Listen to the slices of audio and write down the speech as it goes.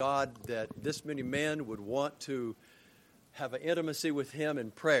God that this many men would want to have an intimacy with Him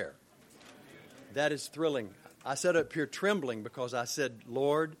in prayer. That is thrilling. I sat up here trembling because I said,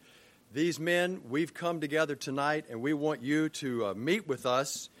 Lord, these men, we've come together tonight and we want you to meet with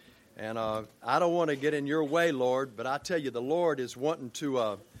us. And I don't want to get in your way, Lord, but I tell you, the Lord is wanting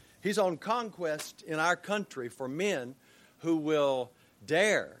to, He's on conquest in our country for men who will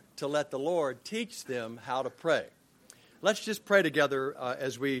dare to let the Lord teach them how to pray. Let's just pray together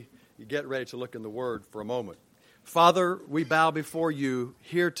as we get ready to look in the Word for a moment. Father, we bow before you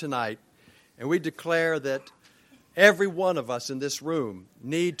here tonight, and we declare that every one of us in this room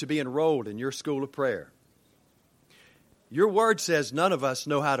need to be enrolled in your school of prayer. Your Word says none of us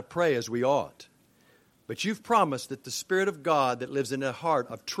know how to pray as we ought, but you've promised that the Spirit of God that lives in the heart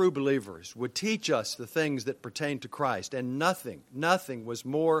of true believers would teach us the things that pertain to Christ, and nothing was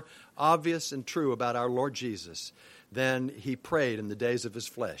more obvious and true about our Lord Jesus than He prayed in the days of His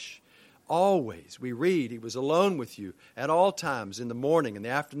flesh. Always, we read, He was alone with you at all times, in the morning, in the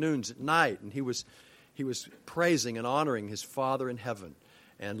afternoons, at night, and He was praising and honoring His Father in heaven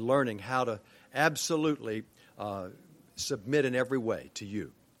and learning how to absolutely submit in every way to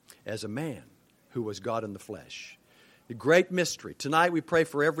you as a man who was God in the flesh. The great mystery. Tonight we pray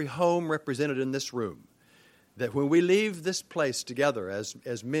for every home represented in this room, that when we leave this place together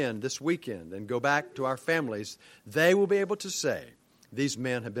as men this weekend and go back to our families, they will be able to say, these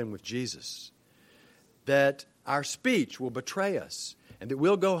men have been with Jesus. That our speech will betray us, and that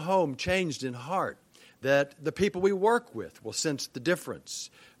we'll go home changed in heart. That the people we work with will sense the difference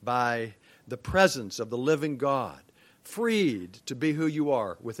by the presence of the living God, freed to be who you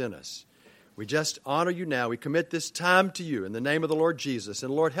are within us. We just honor you now. We commit this time to you in the name of the Lord Jesus.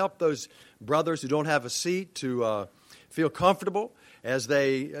 And Lord, help those brothers who don't have a seat to feel comfortable as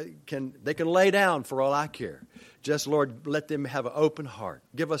they can lay down for all I care. Just, Lord, let them have an open heart.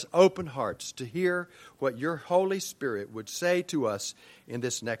 Give us open hearts to hear what your Holy Spirit would say to us in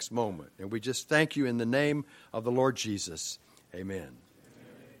this next moment. And we just thank you in the name of the Lord Jesus. Amen.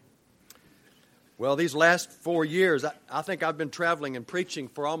 Well, these last 4 years, I think I've been traveling and preaching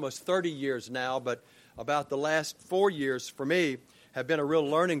for almost 30 years now, but about the last 4 years for me have been a real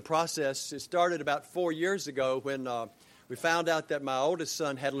learning process. It started about 4 years ago when we found out that my oldest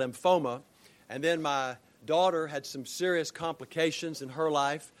son had lymphoma, and then my daughter had some serious complications in her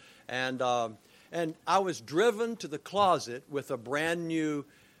life, and I was driven to the closet with a brand new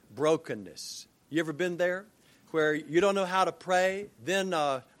brokenness. You ever been there? Where you don't know how to pray. Then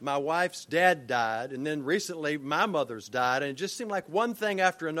my wife's dad died, and then recently my mother's died, and it just seemed like one thing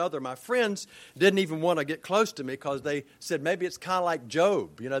after another. My friends didn't even want to get close to me because they said maybe it's kind of like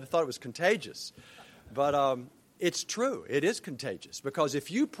Job. You know, they thought it was contagious. But it's true. It is contagious because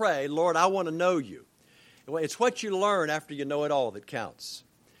if you pray, Lord, I want to know you, it's what you learn after you know it all that counts.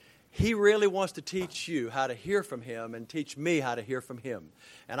 He really wants to teach you how to hear from Him and teach me how to hear from Him.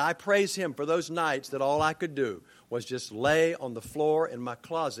 And I praise Him for those nights that all I could do was just lay on the floor in my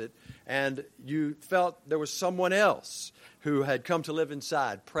closet, and you felt there was someone else who had come to live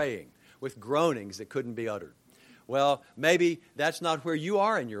inside praying with groanings that couldn't be uttered. Well, maybe that's not where you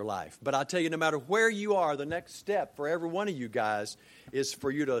are in your life, but I tell you, no matter where you are, the next step for every one of you guys is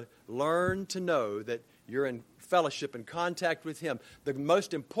for you to learn to know that you're in fellowship and contact with Him. The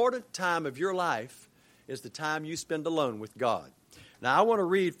most important time of your life is the time you spend alone with God. Now, I want to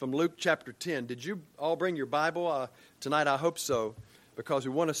read from Luke chapter 10. Did you all bring your Bible tonight? I hope so, because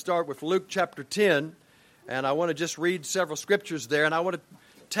we want to start with Luke chapter 10, and I want to just read several scriptures there, and I want to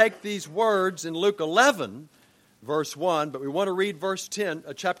take these words in Luke 11, verse 1, but we want to read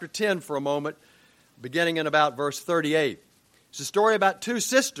chapter 10 for a moment, beginning in about verse 38. It's a story about two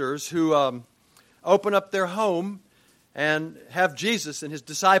sisters who open up their home and have Jesus and His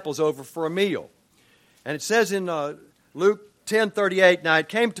disciples over for a meal. And it says in Luke 10:38, now it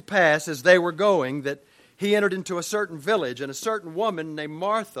came to pass as they were going that He entered into a certain village, and a certain woman named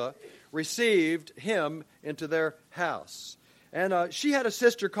Martha received Him into their house. And she had a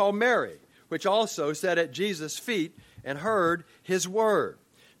sister called Mary, which also sat at Jesus' feet and heard His word.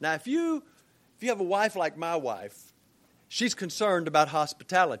 Now if you have a wife like my wife, she's concerned about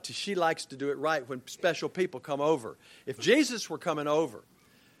hospitality. She likes to do it right when special people come over. If Jesus were coming over,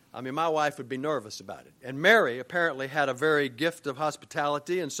 my wife would be nervous about it. And Mary apparently had a very gift of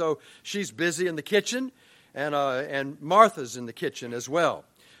hospitality, and so she's busy in the kitchen, and Martha's in the kitchen as well.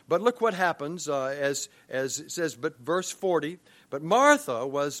 But look what happens as it says, but verse 40, but Martha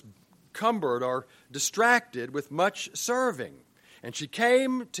was cumbered or distracted with much serving. And she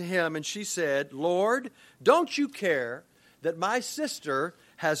came to Him and she said, Lord, don't you care that my sister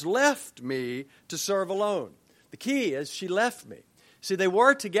has left me to serve alone? The key is she left me. See, they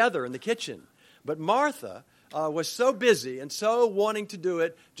were together in the kitchen, but Martha was so busy and so wanting to do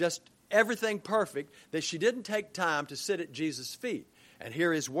it, just everything perfect, that she didn't take time to sit at Jesus' feet and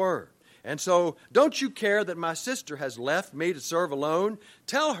hear his word. And so, don't you care that my sister has left me to serve alone?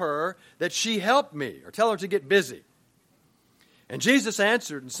 Tell her that she helped me, or tell her to get busy. And Jesus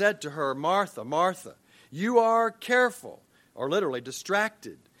answered and said to her, Martha, Martha, you are careful, or literally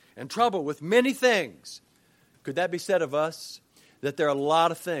distracted, and troubled with many things. Could that be said of us? That there are a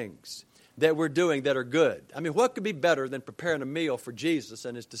lot of things that we're doing that are good. I mean, what could be better than preparing a meal for Jesus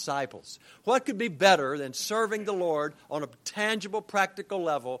and his disciples? What could be better than serving the Lord on a tangible, practical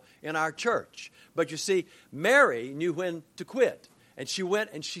level in our church? But you see, Mary knew when to quit. And she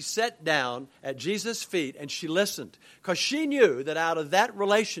went and she sat down at Jesus' feet and she listened, because she knew that out of that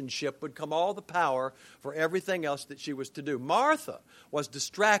relationship would come all the power for everything else that she was to do. Martha was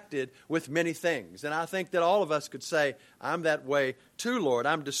distracted with many things. And I think that all of us could say, I'm that way too, Lord.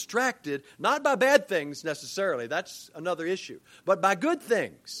 I'm distracted, not by bad things necessarily. That's another issue. But by good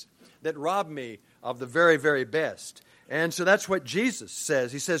things that rob me of the very, very best. And so that's what Jesus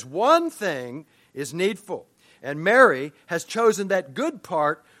says. He says, one thing is needful. And Mary has chosen that good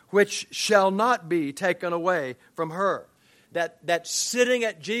part which shall not be taken away from her. That sitting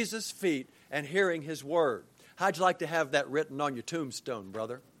at Jesus' feet and hearing his word. How'd you like to have that written on your tombstone,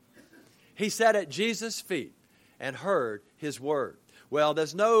 brother? He sat at Jesus' feet and heard his word. Well,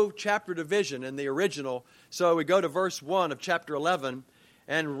 there's no chapter division in the original, so we go to verse 1 of chapter 11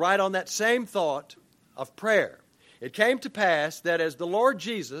 and right on that same thought of prayer. It came to pass that as the Lord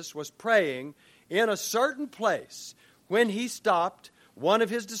Jesus was praying in a certain place, when he stopped, one of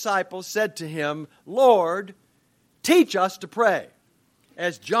his disciples said to him, Lord, teach us to pray,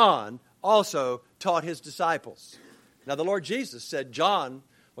 as John also taught his disciples. Now, the Lord Jesus said John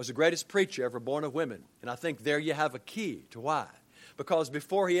was the greatest preacher ever born of women. And I think there you have a key to why. Because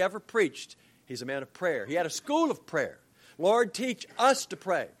before he ever preached, he's a man of prayer. He had a school of prayer. Lord, teach us to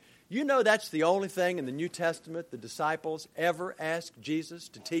pray. You know that's the only thing in the New Testament the disciples ever asked Jesus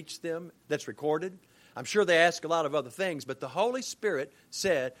to teach them that's recorded. I'm sure they asked a lot of other things, but the Holy Spirit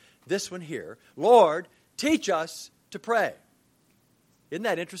said this one here, Lord, teach us to pray. Isn't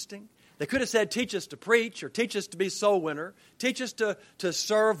that interesting? They could have said, teach us to preach, or teach us to be soul winner, teach us to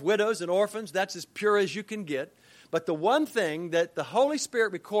serve widows and orphans. That's as pure as you can get. But the one thing that the Holy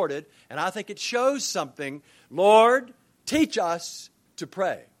Spirit recorded, and I think it shows something, Lord, teach us to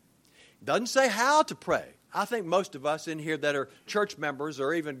pray. Doesn't say how to pray. I think most of us in here that are church members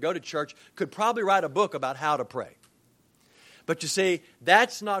or even go to church could probably write a book about how to pray. But you see,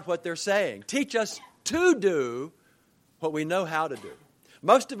 that's not what they're saying. Teach us to do what we know how to do.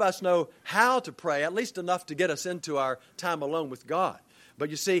 Most of us know how to pray, at least enough to get us into our time alone with God.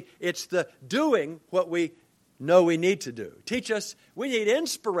 But you see, it's the doing what we know we need to do. Teach us, we need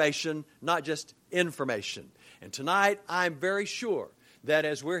inspiration, not just information. And tonight, I'm very sure that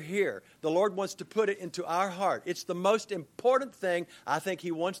as we're here, the Lord wants to put it into our heart. It's the most important thing I think He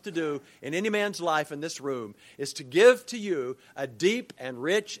wants to do in any man's life in this room, is to give to you a deep and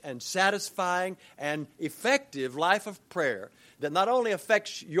rich and satisfying and effective life of prayer that not only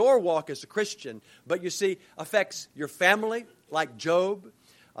affects your walk as a Christian, but you see, affects your family, like Job.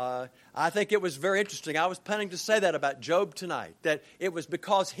 I think it was very interesting. I was planning to say that about Job tonight, that it was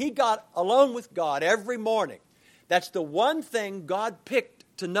because he got alone with God every morning. That's the one thing God picked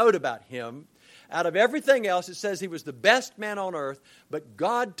to note about him. Out of everything else, it says he was the best man on earth, but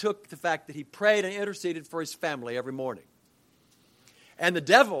God took the fact that he prayed and interceded for his family every morning. And the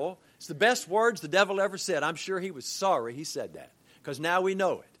devil, it's the best words the devil ever said. I'm sure he was sorry he said that, because now we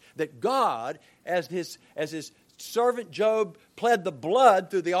know it. That God, as his servant Job pled the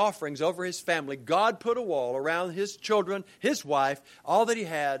blood through the offerings over his family, God put a wall around his children, his wife, all that he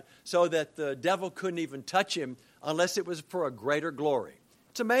had, so that the devil couldn't even touch him unless it was for a greater glory.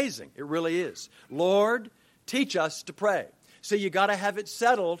 It's amazing. It really is. Lord, teach us to pray. So you got to have it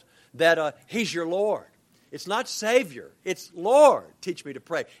settled that He's your Lord. It's not Savior. It's Lord, teach me to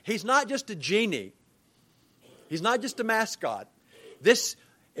pray. He's not just a genie. He's not just a mascot.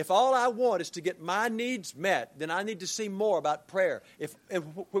 If all I want is to get my needs met, then I need to see more about prayer. If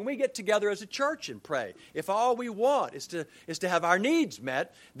when we get together as a church and pray, if all we want is to have our needs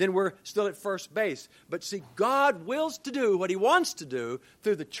met, then we're still at first base. But see, God wills to do what He wants to do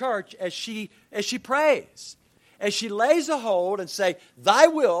through the church as she prays, as she lays a hold and say, Thy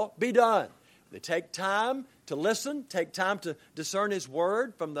will be done. They take time to listen, take time to discern His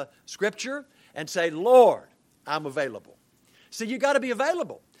Word from the Scripture, and say, Lord, I'm available. See, you got to be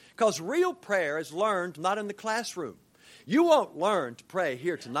available, because real prayer is learned not in the classroom. You won't learn to pray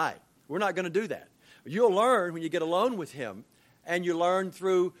here tonight. We're not going to do that. You'll learn when you get alone with Him And you learn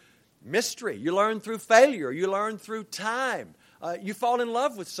through mystery. You learn through failure. You learn through time. You fall in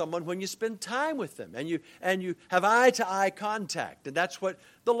love with someone when you spend time with them, and you have eye-to-eye contact, and that's what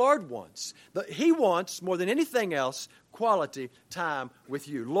the Lord wants. He wants, more than anything else, quality time with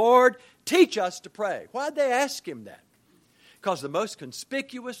you. Lord, teach us to pray. Why'd they ask him that? Because the most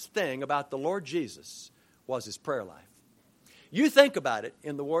conspicuous thing about the Lord Jesus was his prayer life. You think about it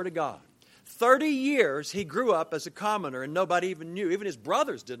in the Word of God. 30 years he grew up as a commoner and nobody even knew. Even his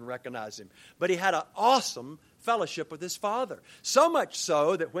brothers didn't recognize him. But he had an awesome fellowship with his Father. So much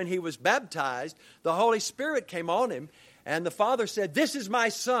so that when he was baptized, the Holy Spirit came on him and the Father said, "This is my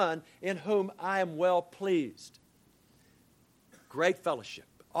Son in whom I am well pleased." Great fellowship.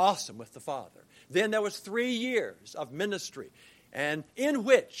 Awesome with the Father. Then there was 3 years of ministry, and in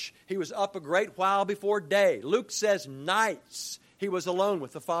which he was up a great while before day. Luke says nights he was alone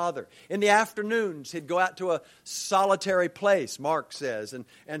with the Father. In the afternoons, he'd go out to a solitary place, Mark says,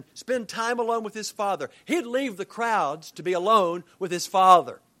 and spend time alone with his Father. He'd leave the crowds to be alone with his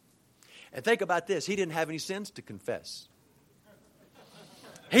Father. And think about this. He didn't have any sins to confess.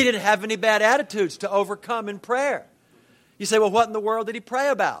 He didn't have any bad attitudes to overcome in prayer. You say, well, what in the world did he pray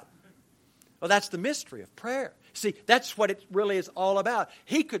about? Well, that's the mystery of prayer. See, that's what it really is all about.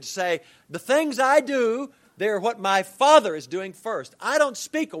 He could say, the things I do, they're what my Father is doing first. I don't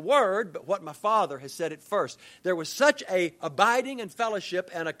speak a word, but what my Father has said it first. There was such a abiding and fellowship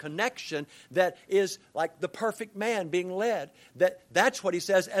and a connection that is like the perfect man being led. That's what he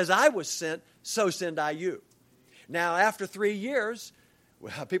says, as I was sent, so send I you. Now, after 3 years,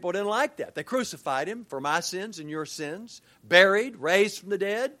 well, people didn't like that. They crucified him for my sins and your sins, buried, raised from the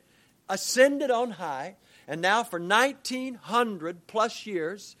dead, ascended on high, and now for 1900 plus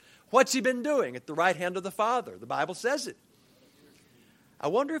years, what's he been doing at the right hand of the Father? The Bible says it. I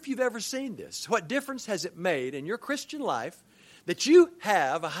wonder if you've ever seen this. What difference has it made in your Christian life that you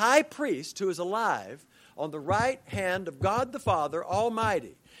have a high priest who is alive on the right hand of God the Father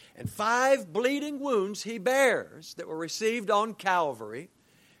Almighty, and 5 bleeding wounds he bears that were received on Calvary,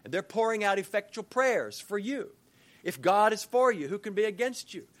 and they're pouring out effectual prayers for you. If God is for you, who can be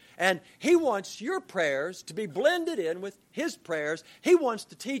against you? And he wants your prayers to be blended in with his prayers. He wants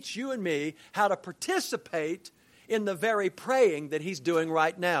to teach you and me how to participate in the very praying that he's doing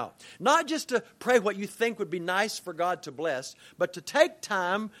right now. Not just to pray what you think would be nice for God to bless, but to take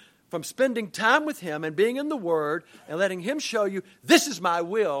time from spending time with him and being in the Word and letting him show you, this is my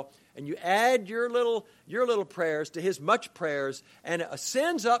will. And you add your little prayers to his much prayers, and it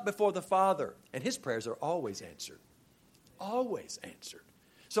ascends up before the Father. And his prayers are always answered. Always answered.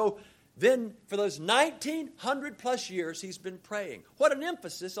 So then for those 1900 plus years, he's been praying. What an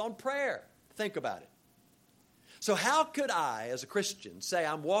emphasis on prayer. Think about it. So how could I, as a Christian, say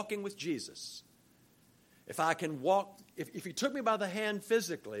I'm walking with Jesus? If I can walk, if he took me by the hand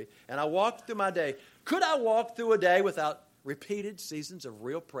physically and I walked through my day, could I walk through a day without repeated seasons of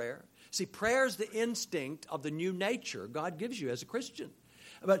real prayer? See, prayer is the instinct of the new nature God gives you as a Christian.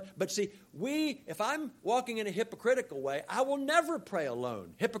 But see, if I'm walking in a hypocritical way, I will never pray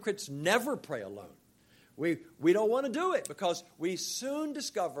alone. Hypocrites never pray alone. We don't want to do it because we soon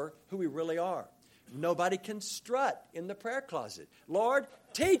discover who we really are. Nobody can strut in the prayer closet. Lord,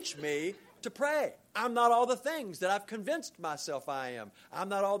 teach me to pray. I'm not all the things that I've convinced myself I am. I'm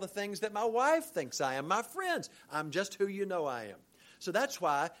not all the things that my wife thinks I am, my friends. I'm just who you know I am. So that's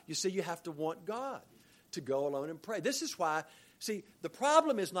why, you see, you have to want God to go alone and pray. This is why, see, the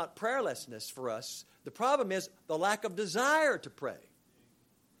problem is not prayerlessness for us. The problem is the lack of desire to pray.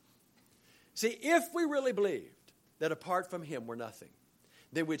 See, if we really believed that apart from him we're nothing,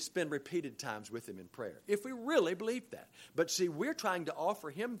 then we'd spend repeated times with him in prayer. If we really believed that. But see, we're trying to offer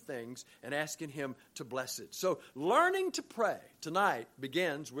him things and asking him to bless it. So learning to pray tonight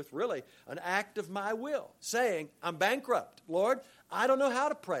begins with really an act of my will, saying, I'm bankrupt. Lord, I don't know how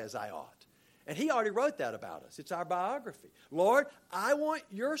to pray as I ought. And he already wrote that about us. It's our biography. Lord, I want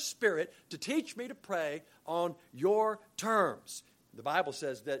your Spirit to teach me to pray on your terms. The Bible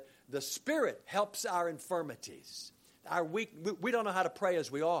says that the Spirit helps our infirmities. We don't know how to pray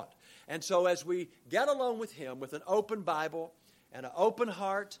as we ought. And so as we get alone with him with an open Bible and an open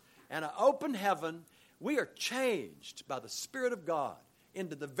heart and an open heaven, we are changed by the Spirit of God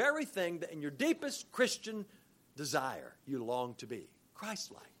into the very thing that in your deepest Christian desire you long to be,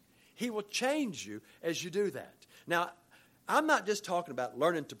 Christ-like. He will change you as you do that. Now, I'm not just talking about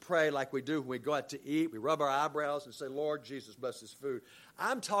learning to pray like we do when we go out to eat. We rub our eyebrows and say, Lord Jesus, bless this food.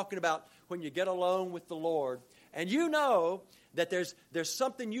 I'm talking about when you get alone with the Lord and you know that there's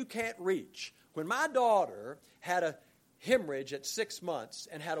something you can't reach. When my daughter had a hemorrhage at 6 months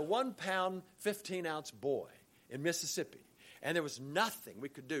and had a 1 pound, 15 ounce boy in Mississippi, And there was nothing we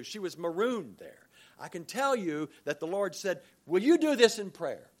could do. She was marooned there. I can tell you that the Lord said, will you do this in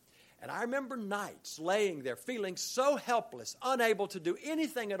prayer? And I remember nights laying there feeling so helpless, unable to do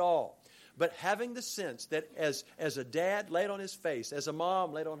anything at all, but having the sense that as a dad laid on his face, as a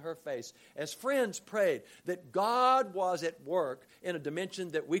mom laid on her face, as friends prayed, that God was at work in a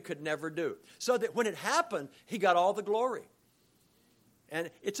dimension that we could never do. So that when it happened, He got all the glory. And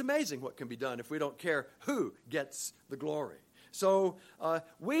it's amazing what can be done if we don't care who gets the glory. So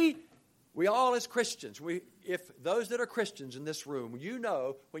we all as Christians, if those that are Christians in this room, you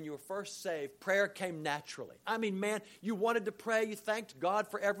know when you were first saved, prayer came naturally. I mean, man, you wanted to pray, you thanked God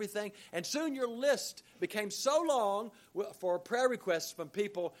for everything, and soon your list became so long for prayer requests from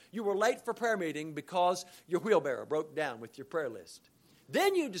people, you were late for prayer meeting because your wheelbarrow broke down with your prayer list.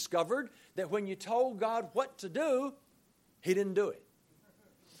 Then you discovered that when you told God what to do, He didn't do it.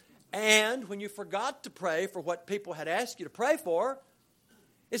 And when you forgot to pray for what people had asked you to pray for,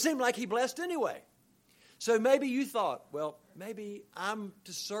 it seemed like He blessed anyway. So maybe you thought, well, maybe I'm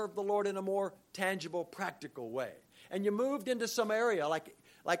to serve the Lord in a more tangible, practical way. And you moved into some area like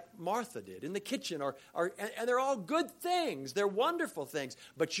Martha did, in the kitchen. And they're all good things. They're wonderful things.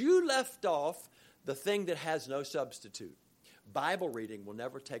 But you left off the thing that has no substitute. Bible reading will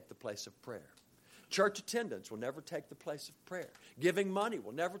never take the place of prayer. Church attendance will never take the place of prayer. Giving money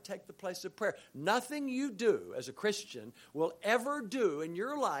will never take the place of prayer. Nothing you do as a Christian will ever do in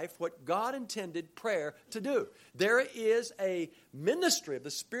your life what God intended prayer to do. There is a ministry of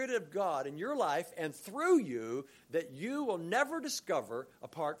the Spirit of God in your life and through you that you will never discover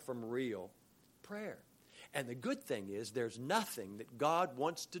apart from real prayer. And the good thing is there's nothing that God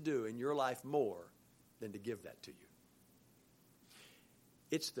wants to do in your life more than to give that to you.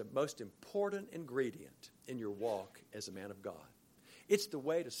 It's the most important ingredient in your walk as a man of God. It's the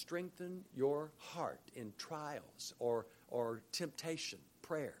way to strengthen your heart in trials or temptation,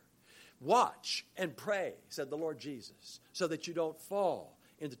 prayer. Watch and pray, said the Lord Jesus, so that you don't fall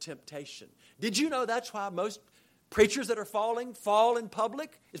into temptation. Did you know that's why most preachers that are fall in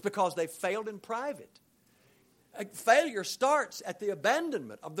public? Is because they failed in private. Failure starts at the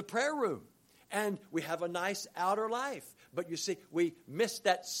abandonment of the prayer room. And we have a nice outer life. But you see, we miss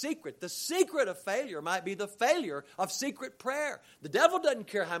that secret. The secret of failure might be the failure of secret prayer. The devil doesn't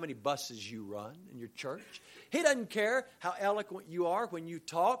care how many buses you run in your church. He doesn't care how eloquent you are when you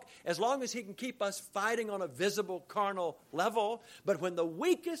talk, as long as he can keep us fighting on a visible carnal level. But when the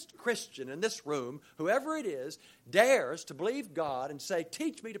weakest Christian in this room, whoever it is, dares to believe God and say,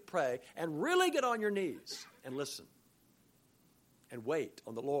 teach me to pray, and really get on your knees and listen and wait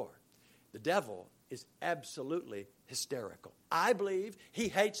on the Lord, the devil is absolutely hysterical. I believe he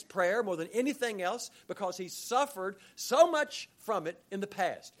hates prayer more than anything else because he suffered so much from it in the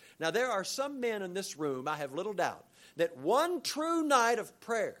past. Now, there are some men in this room, I have little doubt, that one true night of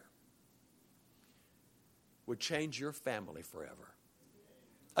prayer would change your family forever.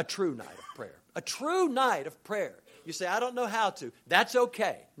 A true night of prayer. A true night of prayer. You say, I don't know how to. That's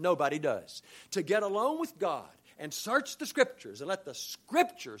okay. Nobody does. To get alone with God and search the Scriptures and let the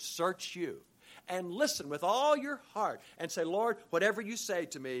Scriptures search you. And listen with all your heart and say, Lord, whatever you say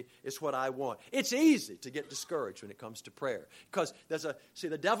to me is what I want. It's easy to get discouraged when it comes to prayer. Because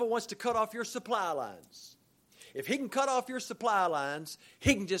the devil wants to cut off your supply lines. If he can cut off your supply lines,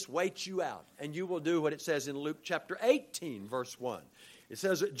 he can just wait you out. And you will do what it says in Luke chapter 18, verse 1. It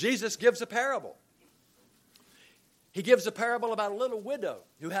says that Jesus gives a parable. He gives a parable about a little widow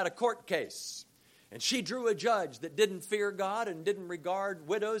who had a court case. And she drew a judge that didn't fear God and didn't regard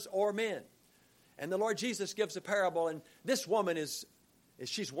widows or men. And the Lord Jesus gives a parable, and this woman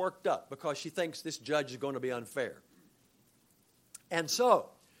she's worked up because she thinks this judge is going to be unfair. And so,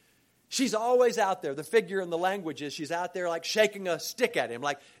 she's always out there. The figure in the language is she's out there like shaking a stick at him,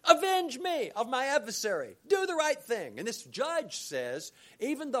 like, avenge me of my adversary. Do the right thing. And this judge says,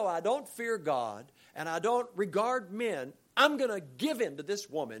 even though I don't fear God and I don't regard men, I'm going to give in to this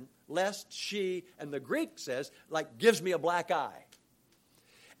woman lest she, and the Greek says, like, gives me a black eye.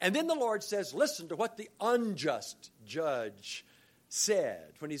 And then the Lord says, listen to what the unjust judge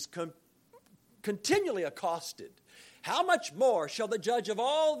said when he's continually accosted. How much more shall the judge of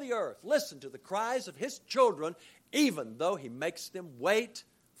all the earth listen to the cries of his children, even though he makes them wait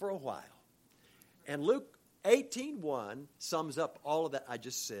for a while? And Luke 18:1 sums up all of that I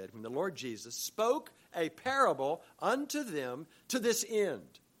just said. When the Lord Jesus spoke a parable unto them to this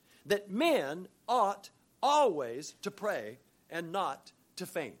end, that men ought always to pray and not to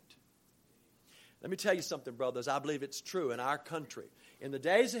faint. Let me tell you something, brothers. I believe it's true in our country. In the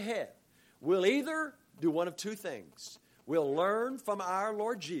days ahead, we'll either do one of two things. We'll learn from our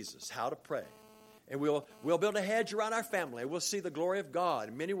Lord Jesus how to pray. And we'll build a hedge around our family. We'll see the glory of God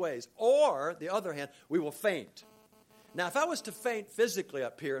in many ways. Or, the other hand, we will faint. Now, if I was to faint physically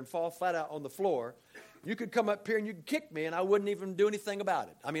up here and fall flat out on the floor, you could come up here and you could kick me and I wouldn't even do anything about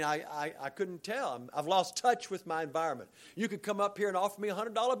it. I mean, I couldn't tell. I've lost touch with my environment. You could come up here and offer me a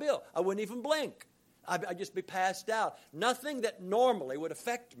 $100 bill. I wouldn't even blink. I'd just be passed out. Nothing that normally would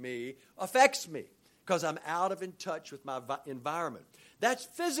affect me affects me because I'm out of in touch with my environment. That's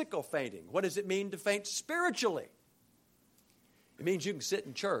physical fainting. What does it mean to faint spiritually? It means you can sit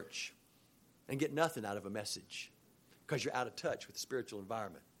in church and get nothing out of a message because you're out of touch with the spiritual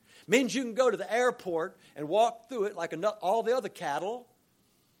environment. It means you can go to the airport and walk through it like all the other cattle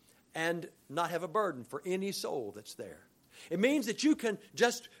and not have a burden for any soul that's there. It means that you can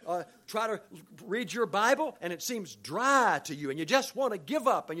just try to read your Bible and it seems dry to you and you just want to give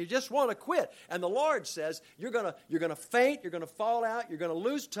up and you just want to quit. And the Lord says you're going to faint, you're going to fall out, you're going to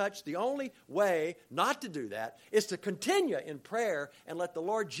lose touch. The only way not to do that is to continue in prayer and let the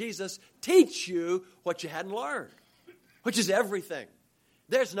Lord Jesus teach you what you hadn't learned, which is everything.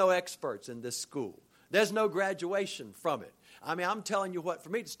 There's no experts in this school. There's no graduation from it. I mean, I'm telling you what, for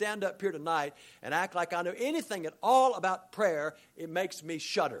me to stand up here tonight and act like I know anything at all about prayer, it makes me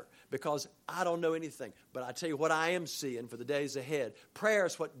shudder because I don't know anything. But I tell you what I am seeing for the days ahead. Prayer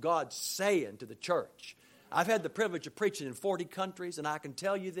is what God's saying to the church. I've had the privilege of preaching in 40 countries, and I can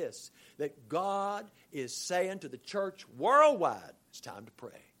tell you this, that God is saying to the church worldwide, it's time to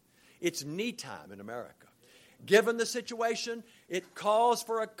pray. It's need time in America. Given the situation, it calls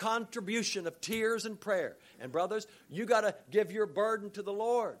for a contribution of tears and prayer. And brothers, you got to give your burden to the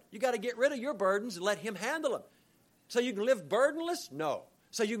Lord. You got to get rid of your burdens and let Him handle them. So you can live burdenless? No.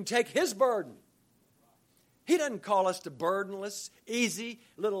 So you can take His burden. He doesn't call us to burdenless, easy,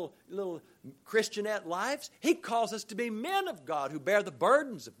 little Christianette lives. He calls us to be men of God who bear the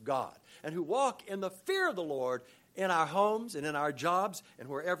burdens of God and who walk in the fear of the Lord in our homes and in our jobs and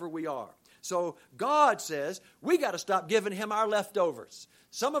wherever we are. So God says we got to stop giving Him our leftovers.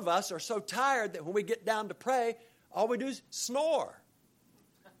 Some of us are so tired that when we get down to pray, all we do is snore.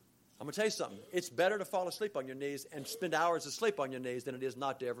 I'm going to tell you something. It's better to fall asleep on your knees and spend hours asleep on your knees than it is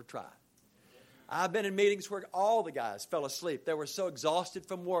not to ever try. I've been in meetings where all the guys fell asleep. They were so exhausted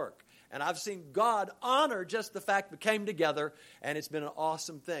from work. And I've seen God honor just the fact we came together, and it's been an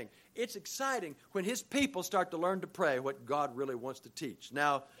awesome thing. It's exciting when His people start to learn to pray what God really wants to teach.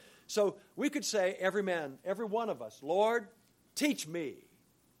 Now, so we could say, every man, every one of us, Lord, teach me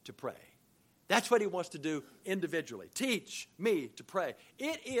to pray. That's what He wants to do individually. Teach me to pray.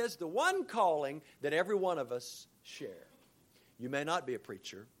 It is the one calling that every one of us share. You may not be a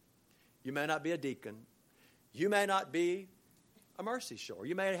preacher. You may not be a deacon. You may not be a mercy shower.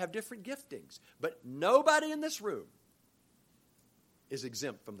 You may have different giftings. But nobody in this room is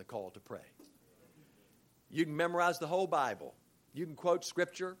exempt from the call to pray. You can memorize the whole Bible. You can quote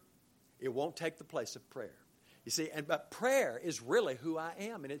Scripture. It won't take the place of prayer. You see, but prayer is really who I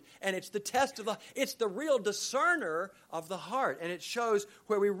am. And it's the test of it's the real discerner of the heart. And it shows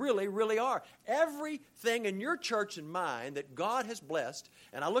where we really, really are. Everything in your church and mine that God has blessed,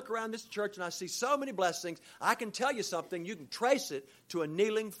 and I look around this church and I see so many blessings, I can tell you something, you can trace it to a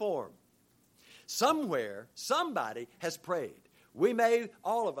kneeling form. Somewhere, somebody has prayed. We may,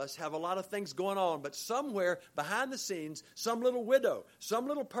 all of us, have a lot of things going on, but somewhere behind the scenes, some little widow, some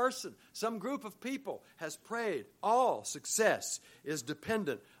little person, some group of people has prayed. All success is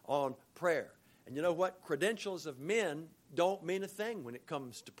dependent on prayer. And you know what? Credentials of men don't mean a thing when it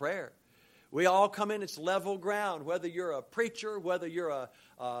comes to prayer. We all come in, it's level ground. Whether you're a preacher, whether you're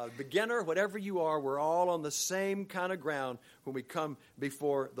a beginner, whatever you are, we're all on the same kind of ground when we come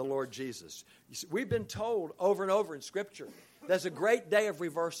before the Lord Jesus. You see, we've been told over and over in Scripture, there's a great day of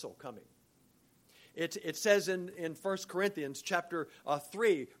reversal coming. It says in 1 Corinthians chapter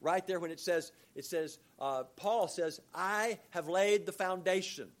 3, right there when it says, Paul says, I have laid the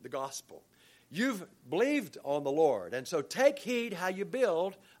foundation, the gospel. You've believed on the Lord, and so take heed how you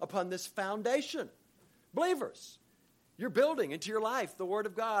build upon this foundation. Believers, you're building into your life the Word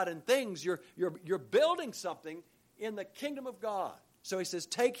of God and things. You're building something in the kingdom of God. So he says,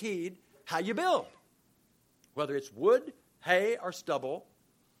 take heed how you build. Whether it's wood, hay, or stubble,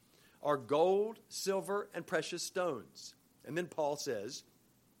 or gold, silver, and precious stones. And then Paul says,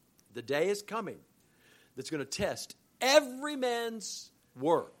 the day is coming that's going to test every man's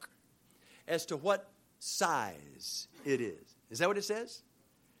work as to what size it is. Is that what it says?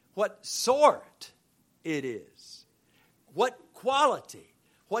 What sort it is. What quality.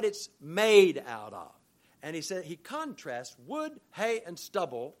 What it's made out of. And he said he contrasts wood, hay, and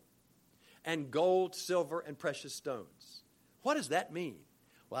stubble and gold, silver, and precious stones. What does that mean?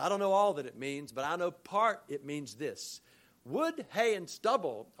 Well, I don't know all that it means, but I know part it means this. Wood, hay, and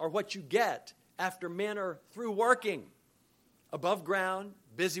stubble are what you get after men are through working. Above ground,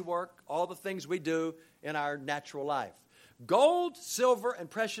 busy work, all the things we do in our natural life. Gold, silver, and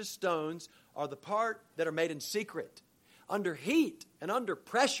precious stones are the part that are made in secret. Under heat and under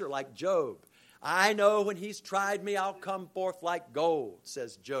pressure like Job. I know when he's tried me, I'll come forth like gold,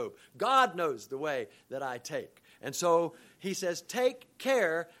 says Job. God knows the way that I take. And so he says, take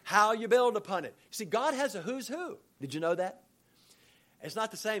care how you build upon it. See, God has a who's who. Did you know that? It's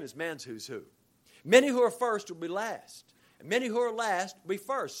not the same as man's who's who. Many who are first will be last. And many who are last will be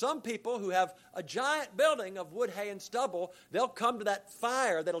first. Some people who have a giant building of wood, hay, and stubble, they'll come to that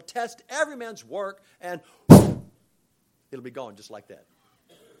fire that'll test every man's work, and it'll be gone just like that.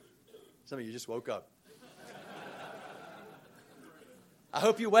 Some of you just woke up. I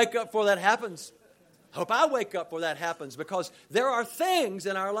hope you wake up before that happens. I hope I wake up before that happens, because there are things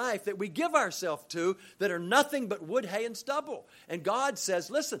in our life that we give ourselves to that are nothing but wood, hay, and stubble. And God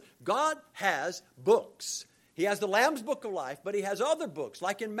says, listen, God has books. He has the Lamb's Book of Life, but he has other books,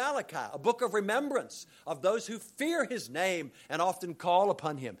 like in Malachi, a book of remembrance of those who fear his name and often call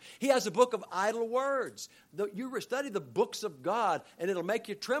upon him. He has a book of idle words. You study the books of God, and it'll make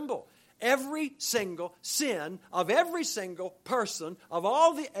you tremble. Every single sin of every single person of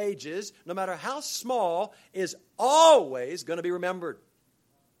all the ages, no matter how small, is always going to be remembered.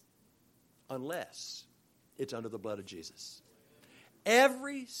 Unless it's under the blood of Jesus.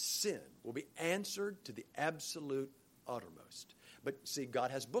 Every sin will be answered to the absolute uttermost. But see,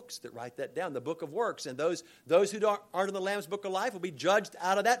 God has books that write that down, the book of works. And those who aren't in the Lamb's Book of Life will be judged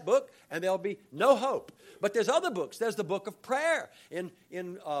out of that book, and there'll be no hope. But there's other books. There's the book of prayer. In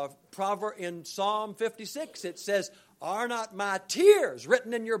Psalm 56, it says, are not my tears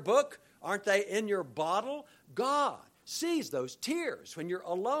written in your book? Aren't they in your bottle? God sees those tears when you're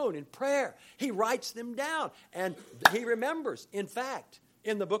alone in prayer. He writes them down, and he remembers. In fact,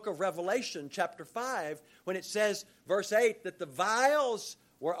 in the book of Revelation, chapter 5, when it says, verse 8, that the vials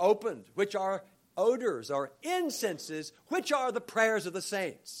were opened, which are odors or incenses, which are the prayers of the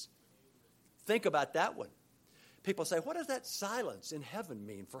saints. Think about that one. People say, what does that silence in heaven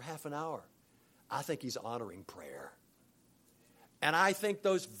mean for half an hour? I think he's honoring prayer. And I think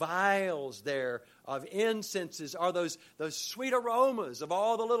those vials there of incenses are those sweet aromas of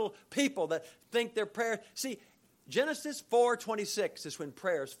all the little people that think their prayer. See, Genesis 4:26 is when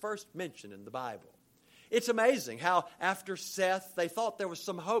prayer is first mentioned in the Bible. It's amazing how after Seth, they thought there was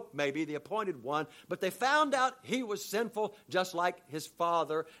some hope, maybe, the appointed one, but they found out he was sinful just like his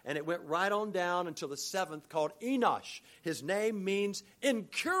father, and it went right on down until the seventh, called Enosh. His name means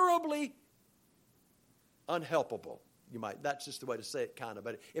incurably unhelpable. That's just the way to say it, kind of,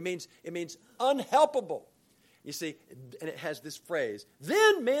 but it means unhelpable. You see, and it has this phrase,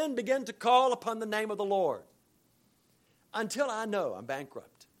 then men begin to call upon the name of the Lord. Until I know I'm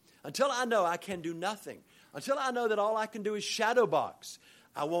bankrupt. Until I know I can do nothing. Until I know that all I can do is shadow box,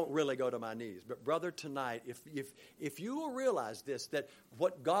 I won't really go to my knees. But brother, tonight, if you will realize this, that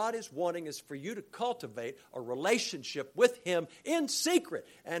what God is wanting is for you to cultivate a relationship with him in secret.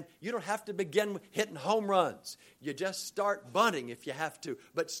 And you don't have to begin hitting home runs. You just start bunting if you have to.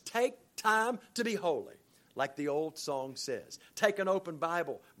 But take time to be holy. Like the old song says. Take an open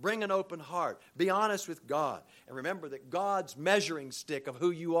Bible. Bring an open heart. Be honest with God. And remember that God's measuring stick of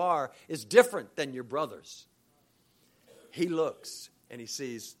who you are is different than your brother's. He looks and he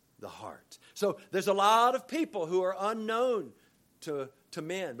sees the heart. So there's a lot of people who are unknown to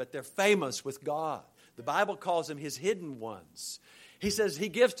men, but they're famous with God. The Bible calls them his hidden ones. He says he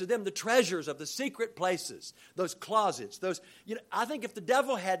gives to them the treasures of the secret places, those closets. I think if the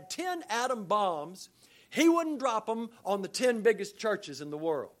devil had 10 atom bombs, he wouldn't drop them on the 10 biggest churches in the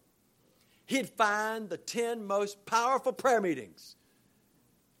world. He'd find the 10 most powerful prayer meetings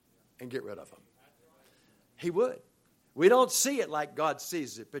and get rid of them. He would. We don't see it like God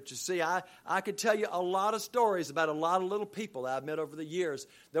sees it. But you see, I could tell you a lot of stories about a lot of little people that I've met over the years.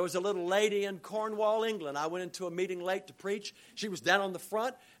 There was a little lady in Cornwall, England. I went into a meeting late to preach. She was down on the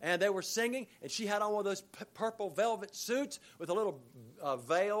front, and they were singing, and she had on one of those purple velvet suits with a little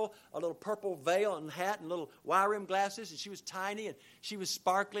veil, a little purple veil and hat and little wire-rimmed glasses, and she was tiny, and she was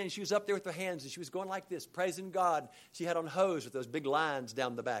sparkling, and she was up there with her hands, and she was going like this, praising God. She had on hose with those big lines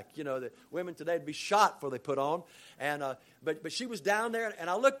down the back. You know, the women today would be shot before they put on. And but she was down there, and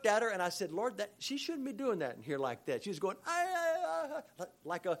I looked at her, and I said, Lord, she shouldn't be doing that in here like that. She was going,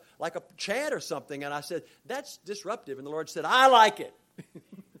 like a chant or something. And I said, that's disruptive. And the Lord said, I like it.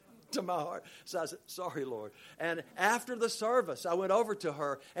 To my heart. So I said, sorry, Lord. And after the service, I went over to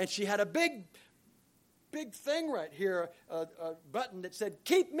her, and she had a big big thing right here, a button that said,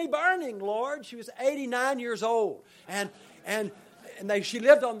 "Keep me burning, Lord." She was 89 years old. She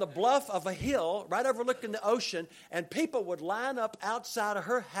lived on the bluff of a hill right overlooking the ocean, and people would line up outside of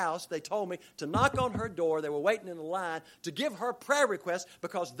her house, they told me, to knock on her door. They were waiting in a line to give her prayer requests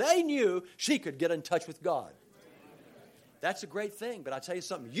because they knew she could get in touch with God. That's a great thing, but I tell you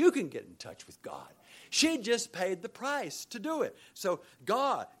something, you can get in touch with God. She just paid the price to do it. So,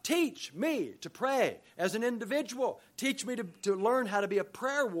 God, teach me to pray as an individual. Teach me to learn how to be a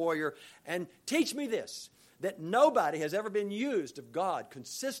prayer warrior, and teach me this, that nobody has ever been used of God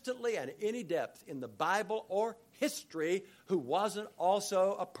consistently and any depth in the Bible or history who wasn't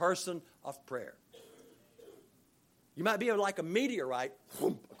also a person of prayer. You might be like a meteorite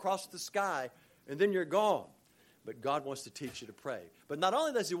across the sky, and then you're gone. But God wants to teach you to pray. But not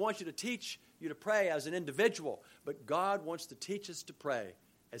only does He want you to teach you to pray as an individual, but God wants to teach us to pray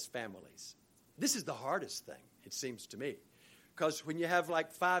as families. This is the hardest thing, it seems to me. Because when you have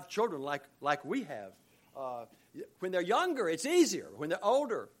like 5 children like we have, when they're younger, it's easier. When they're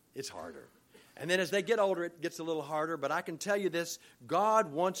older, it's harder. And then as they get older, it gets a little harder. But I can tell you this,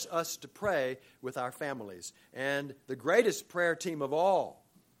 God wants us to pray with our families. And the greatest prayer team of all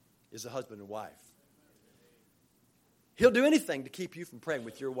is a husband and wife. He'll do anything to keep you from praying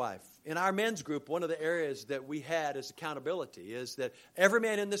with your wife. In our men's group, one of the areas that we had as accountability is that every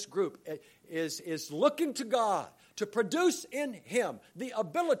man in this group is looking to God to produce in him the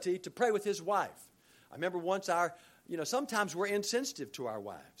ability to pray with his wife. I remember once sometimes we're insensitive to our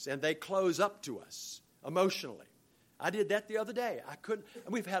wives, and they close up to us emotionally. I did that the other day.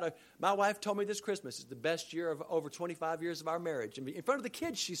 My wife told me this Christmas is the best year of over 25 years of our marriage. And in front of the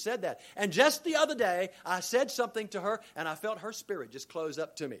kids, she said that. And just the other day, I said something to her, and I felt her spirit just close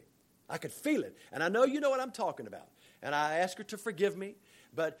up to me. I could feel it. And I know you know what I'm talking about. And I asked her to forgive me.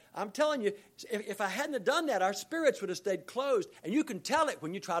 But I'm telling you, if I hadn't have done that, our spirits would have stayed closed. And you can tell it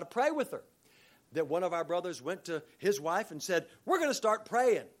when you try to pray with her. That one of our brothers went to his wife and said, "We're going to start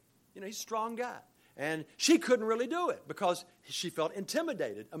praying." He's a strong guy. And she couldn't really do it because she felt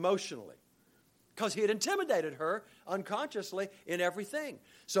intimidated emotionally. Because he had intimidated her unconsciously in everything.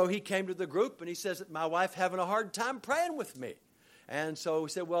 So he came to the group and he says, "My wife having a hard time praying with me." And so we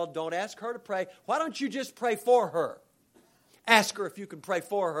said, "Well, don't ask her to pray. Why don't you just pray for her? Ask her if you can pray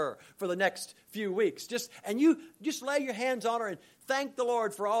for her for the next few weeks. You just lay your hands on her and thank the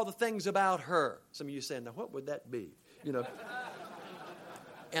Lord for all the things about her." Some of you saying, "Now what would that be?"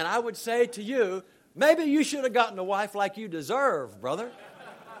 And I would say to you, maybe you should have gotten a wife like you deserve, brother.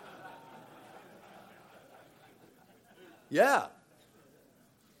 Yeah.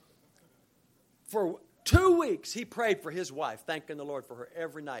 For 2 weeks, he prayed for his wife, thanking the Lord for her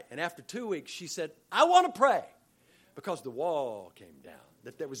every night. And after 2 weeks, she said, "I want to pray," because the wall came down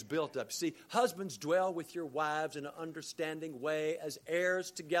that was built up. See, husbands, dwell with your wives in an understanding way as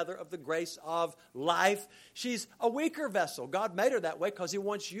heirs together of the grace of life. She's a weaker vessel. God made her that way because He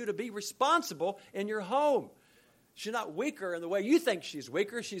wants you to be responsible in your home. She's not weaker in the way you think she's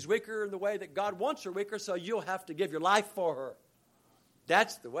weaker. She's weaker in the way that God wants her weaker, so you'll have to give your life for her.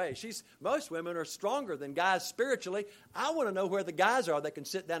 That's the way. Most women are stronger than guys spiritually. I want to know where the guys are that can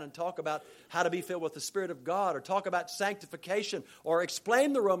sit down and talk about how to be filled with the Spirit of God, or talk about sanctification, or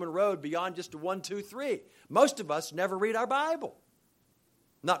explain the Roman road beyond just a 1, 2, 3. Most of us never read our Bible.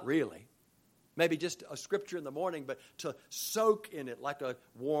 Not really. Maybe just a scripture in the morning, but to soak in it like a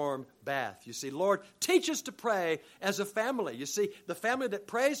warm bath. You see, Lord, teach us to pray as a family. You see, the family that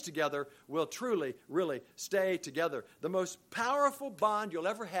prays together will truly, really stay together. The most powerful bond you'll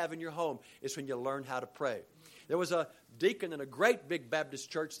ever have in your home is when you learn how to pray. There was a deacon in a great big Baptist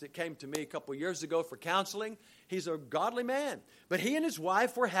church that came to me a couple years ago for counseling. He's a godly man, but he and his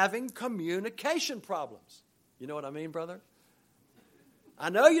wife were having communication problems. You know what I mean, brother? I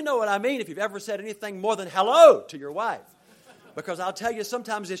know you know what I mean if you've ever said anything more than hello to your wife. Because I'll tell you,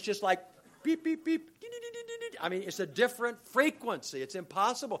 sometimes it's just like beep, beep, beep. I mean, it's a different frequency. It's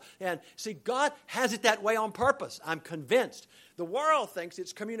impossible. And see, God has it that way on purpose. I'm convinced. The world thinks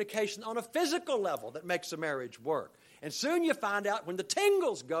it's communication on a physical level that makes a marriage work. And soon you find out when the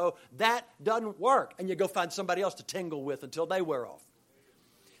tingles go, that doesn't work. And you go find somebody else to tingle with until they wear off.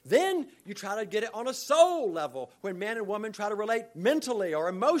 Then you try to get it on a soul level when man and woman try to relate mentally or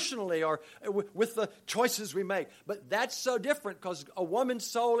emotionally or with the choices we make. But that's so different because a woman's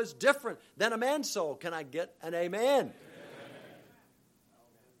soul is different than a man's soul. Can I get an amen? Amen.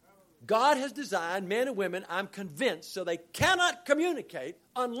 God has designed men and women, I'm convinced, so they cannot communicate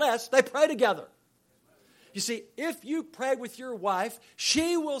unless they pray together. You see, if you pray with your wife,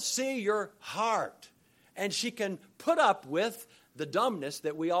 she will see your heart, and she can put up with the dumbness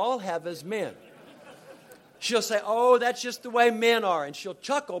that we all have as men. She'll say, oh, that's just the way men are. And she'll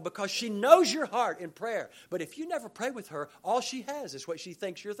chuckle because she knows your heart in prayer. But if you never pray with her, all she has is what she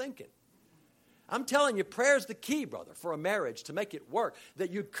thinks you're thinking. I'm telling you, prayer is the key, brother, for a marriage to make it work. That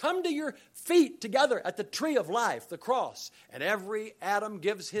you come to your feet together at the tree of life, the cross. And every Adam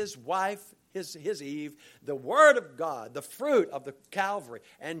gives his wife, his Eve, the Word of God, the fruit of the Calvary.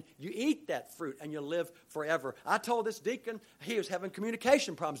 And you eat that fruit and you live forever. I told this deacon he was having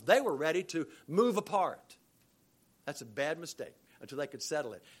communication problems. They were ready to move apart. That's a bad mistake until they could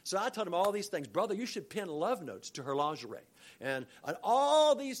settle it. So I told him all these things. Brother, you should pin love notes to her lingerie. And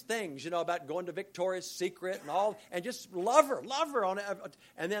all these things, about going to Victoria's Secret and just love her on it.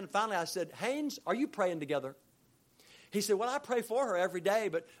 And then finally I said, Haynes, are you praying together? He said, well, I pray for her every day,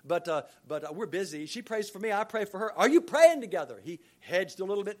 but we're busy. She prays for me. I pray for her. Are you praying together? He hedged a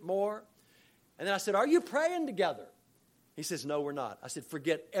little bit more. And then I said, are you praying together? He says, no, we're not. I said,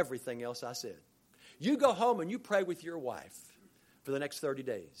 forget everything else I said. You go home and you pray with your wife for the next 30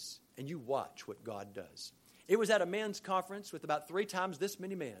 days, and you watch what God does. It was at a men's conference with about 3 times this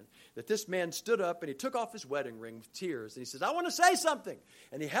many men that this man stood up and he took off his wedding ring with tears. And he says, I want to say something.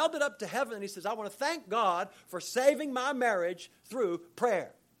 And he held it up to heaven and he says, I want to thank God for saving my marriage through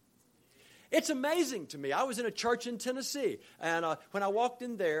prayer. It's amazing to me. I was in a church in Tennessee, and when I walked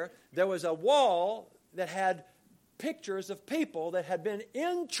in there was a wall that had pictures of people that had been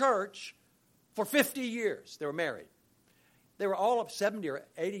in church for 50 years. They were married. They were all up 70 or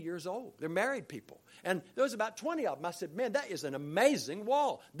 80 years old. They're married people. And there was about 20 of them. I said, man, that is an amazing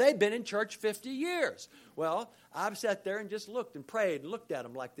wall. They've been in church 50 years. Well, I sat there and just looked and prayed and looked at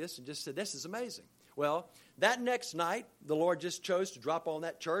them like this and just said, this is amazing. Well, that next night, the Lord just chose to drop on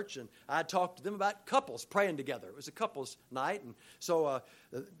that church, and I talked to them about couples praying together. It was a couples night, and so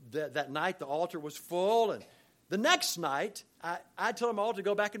that night the altar was full. And the next night, I told them all to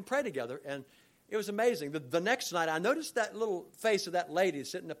go back and pray together, and it was amazing. The next night, I noticed that little face of that lady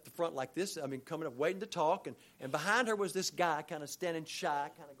sitting up the front like this. Coming up, waiting to talk. And behind her was this guy kind of standing shy,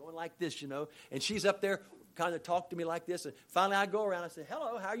 kind of going like this, And she's up there kind of talked to me like this. And finally, I go around. I said,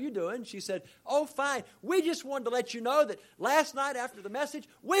 hello, how are you doing? She said, oh, fine. We just wanted to let you know that last night after the message,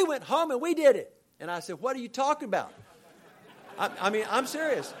 we went home and we did it. And I said, what are you talking about? I'm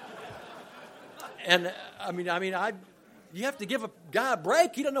serious. And, you have to give a guy a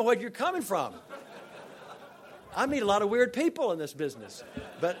break. He doesn't know where you're coming from. I meet a lot of weird people in this business.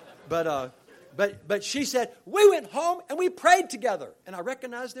 But she said, we went home and we prayed together. And I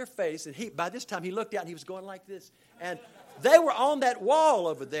recognized their face. And by this time, he looked out and he was going like this. And they were on that wall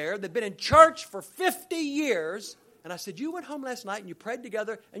over there. They'd been in church for 50 years. And I said, you went home last night and you prayed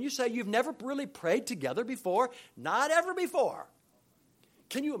together. And you say you've never really prayed together before? Not ever before.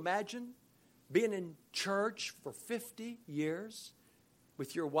 Can you imagine being in church for 50 years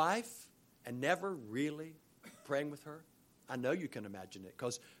with your wife and never really praying with her? I know you can imagine it,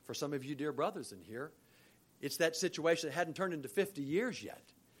 because for some of you dear brothers in here, it's that situation that hadn't turned into 50 years yet.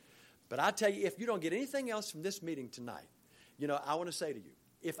 But I tell you, if you don't get anything else from this meeting tonight, I want to say to you,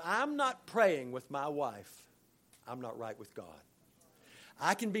 if I'm not praying with my wife, I'm not right with God.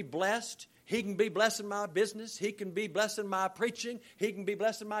 I can be blessed. He can be blessing my business. He can be blessing my preaching. He can be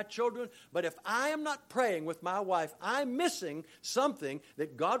blessing my children. But if I am not praying with my wife, I'm missing something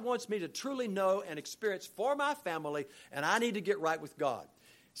that God wants me to truly know and experience for my family, and I need to get right with God.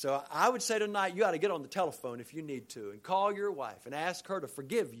 So I would say tonight, you ought to get on the telephone if you need to and call your wife and ask her to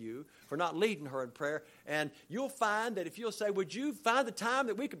forgive you for not leading her in prayer. And you'll find that if you'll say, would you find the time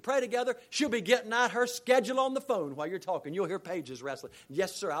that we could pray together, she'll be getting out her schedule on the phone while you're talking. You'll hear pages wrestling.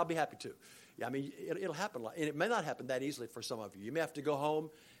 Yes, sir, I'll be happy to. Yeah, it'll happen. And it may not happen that easily for some of you. You may have to go home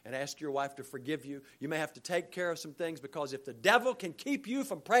and ask your wife to forgive you. You may have to take care of some things, because if the devil can keep you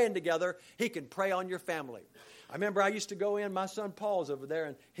from praying together, he can prey on your family. I remember I used to go in, my son Paul's over there,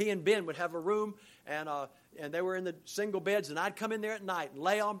 and he and Ben would have a room, and they were in the single beds, and I'd come in there at night and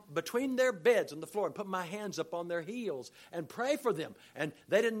lay on between their beds on the floor and put my hands up on their heels and pray for them. And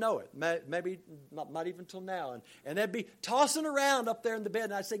they didn't know it, maybe not even till now. And they'd be tossing around up there in the bed,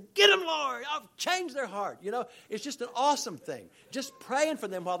 and I'd say, get them, Lord, I'll change their heart. It's just an awesome thing, just praying for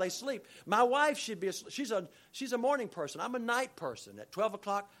them while they sleep. My wife, she's a morning person. I'm a night person. At 12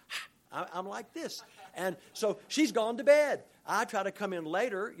 o'clock, I'm like this. And so she's gone to bed. I try to come in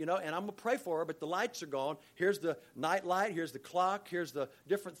later, and I'm going to pray for her, but the lights are gone. Here's the night light. Here's the clock. Here's the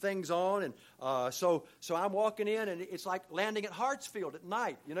different things on. And so I'm walking in, and it's like landing at Hartsfield at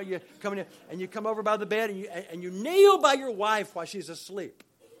night. You come in, and you come over by the bed, and you kneel by your wife while she's asleep.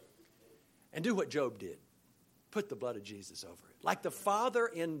 And do what Job did. Put the blood of Jesus over it. Like the father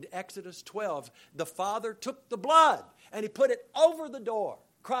in Exodus 12, the father took the blood, and he put it over the door.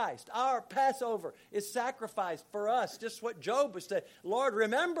 Christ, our Passover, is sacrificed for us. Just what Job was saying. Lord,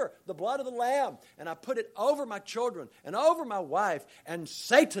 remember the blood of the Lamb. And I put it over my children and over my wife. And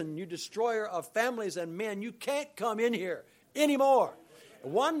Satan, you destroyer of families and men, you can't come in here anymore.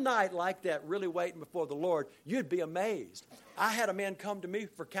 One night like that, really waiting before the Lord, you'd be amazed. I had a man come to me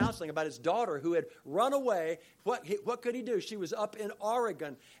for counseling about his daughter who had run away. What could he do? She was up in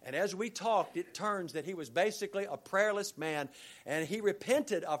Oregon. And as we talked, it turns that he was basically a prayerless man. And he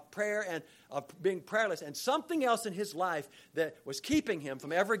repented of prayer and of being prayerless. And something else in his life that was keeping him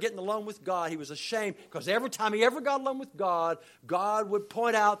from ever getting alone with God. He was ashamed because every time he ever got alone with God, God would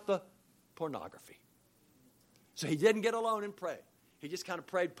point out the pornography. So he didn't get alone and pray. He just kind of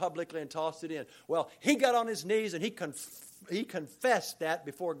prayed publicly and tossed it in. Well, he got on his knees and he confessed that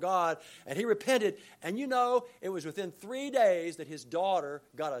before God, and he repented. And you know, it was within 3 days that his daughter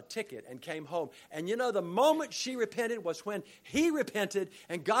got a ticket and came home. And you know, the moment she repented was when he repented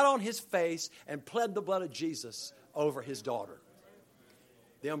and got on his face and pled the blood of Jesus over his daughter.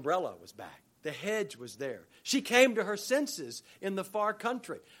 The umbrella was back. The hedge was there. She came to her senses in the far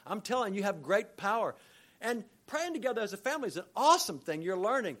country. I'm telling you, you have great power. And praying together as a family is an awesome thing you're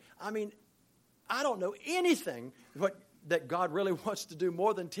learning. I mean, I don't know anything that God really wants to do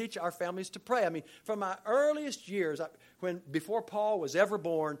more than teach our families to pray. I mean, from my earliest years, before Paul was ever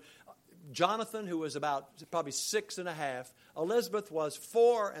born, Jonathan, who was about probably 6.5, Elizabeth was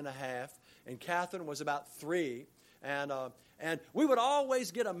 4.5, and Catherine was about 3. And we would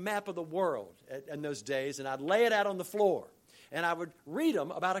always get a map of the world in those days, and I'd lay it out on the floor. And I would read them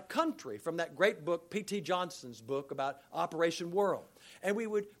about a country from that great book, P.T. Johnson's book about Operation World. And we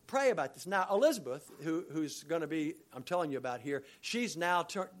would pray about this. Now, Elizabeth, who's going to be, I'm telling you about here, she's now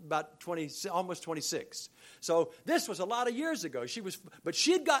about 20, almost 26. So this was a lot of years ago. But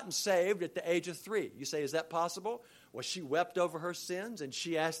she had gotten saved at the age of 3. You say, is that possible? Well, she wept over her sins, and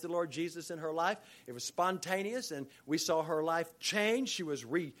she asked the Lord Jesus in her life. It was spontaneous, and we saw her life change. She was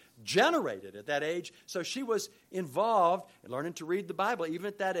regenerated at that age. So she was involved in learning to read the Bible, even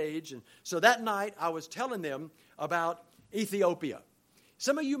at that age. And so that night, I was telling them about Ethiopia.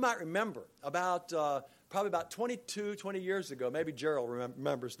 Some of you might remember probably about 20 years ago, maybe Gerald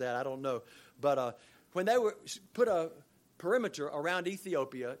remembers that, I don't know. But when they put a perimeter around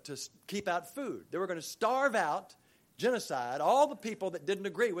Ethiopia to keep out food, they were going to starve out, genocide, all the people that didn't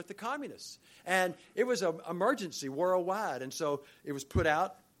agree with the communists. And it was an emergency worldwide, and so it was put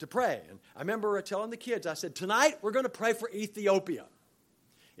out to pray. And I remember telling the kids, I said, tonight we're going to pray for Ethiopia.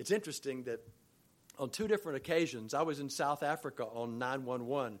 It's interesting that on 2 different occasions, I was in South Africa on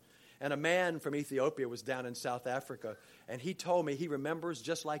 9/11, and a man from Ethiopia was down in South Africa, and he told me he remembers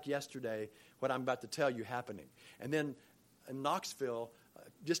just like yesterday what I'm about to tell you happening. And then in Knoxville,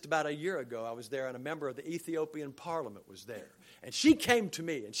 just about a year ago, I was there, and a member of the Ethiopian parliament was there. And she came to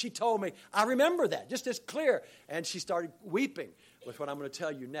me, and she told me, I remember that, just as clear. And she started weeping with what I'm going to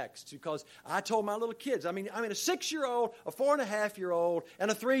tell you next, because I told my little kids, I mean a 6-year-old, a 4.5-year-old, and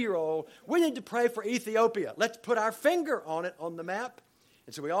a 3-year-old, we need to pray for Ethiopia. Let's put our finger on it on the map.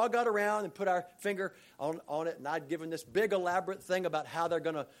 And so we all got around and put our finger on it, and I'd given this big elaborate thing about how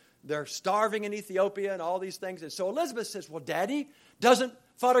they're starving in Ethiopia and all these things. And so Elizabeth says, well, Daddy, doesn't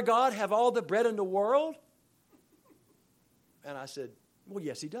Father God have all the bread in the world? And I said, well,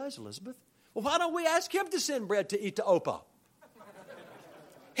 yes, he does, Elizabeth. Well, why don't we ask him to send bread to Ethiopia?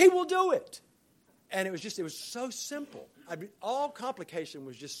 He will do it. And it was so simple. I mean, all complication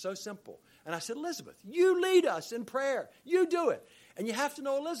was just so simple. And I said, Elizabeth, you lead us in prayer. You do it. And you have to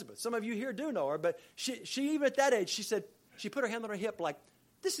know Elizabeth. Some of you here do know her, but she even at that age, she put her hand on her hip like,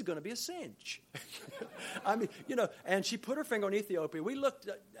 this is going to be a cinch. I mean, and she put her finger on Ethiopia. We looked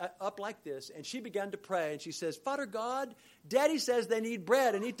up like this, and she began to pray, and she says, Father God, Daddy says they need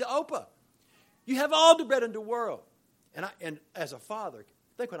bread in Ethiopia. You have all the bread in the world. And as a father,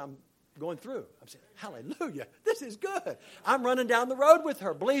 think what I'm going through. I'm saying, hallelujah, this is good. I'm running down the road with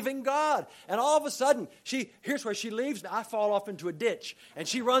her, believing God. And all of a sudden, here's where she leaves, and I fall off into a ditch. And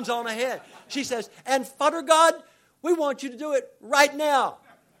she runs on ahead. She says, and Father God, we want you to do it right now.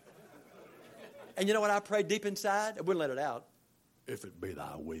 And you know what I prayed deep inside? I wouldn't let it out. If it be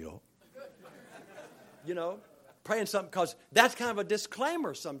thy will. Praying something, because that's kind of a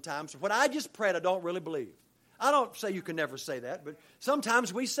disclaimer sometimes. What I just prayed, I don't really believe. I don't say you can never say that, but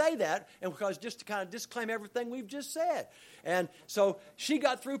sometimes we say that, and because just to kind of disclaim everything we've just said. And so she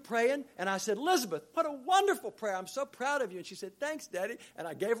got through praying, and I said, Elizabeth, what a wonderful prayer. I'm so proud of you. And she said, thanks, Daddy. And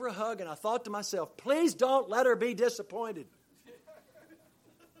I gave her a hug, and I thought to myself, please don't let her be disappointed.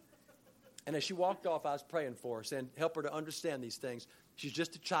 And as she walked off, I was praying for her, saying, help her to understand these things. She's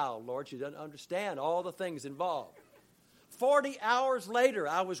just a child, Lord. She doesn't understand all the things involved. 40 hours later,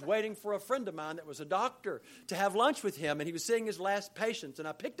 I was waiting for a friend of mine that was a doctor to have lunch with him, and he was seeing his last patients. And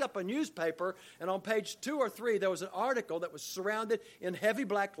I picked up a newspaper, and on page 2 or 3, there was an article that was surrounded in heavy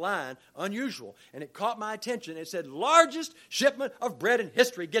black line, unusual, and it caught my attention. It said, largest shipment of bread in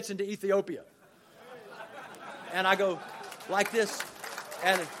history gets into Ethiopia. And I go like this,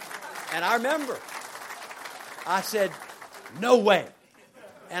 and I remember, I said, no way.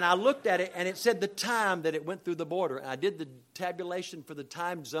 And I looked at it, and it said the time that it went through the border. And I did the tabulation for the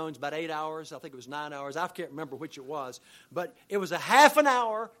time zones, about 8 hours. I think it was 9 hours. I can't remember which it was. But it was a half an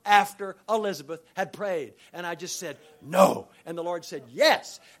hour after Elizabeth had prayed. And I just said, no. And the Lord said,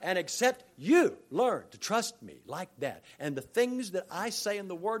 yes. And except you learn to trust me like that. And the things that I say in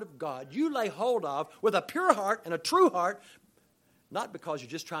the Word of God, you lay hold of with a pure heart and a true heart, not because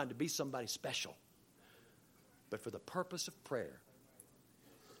you're just trying to be somebody special, but for the purpose of prayer.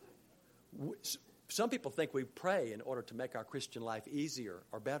 Some people think we pray in order to make our Christian life easier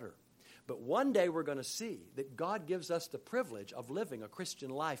or better. But one day we're going to see that God gives us the privilege of living a Christian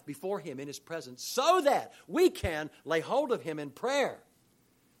life before Him in His presence so that we can lay hold of Him in prayer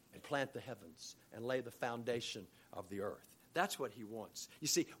and plant the heavens and lay the foundation of the earth. That's what He wants. You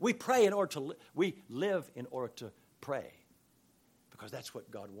see, we pray in order to we live in order to pray. Because that's what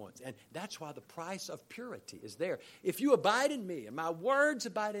God wants. And that's why the price of purity is there. If you abide in me and my words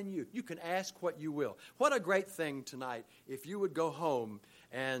abide in you, you can ask what you will. What a great thing tonight if you would go home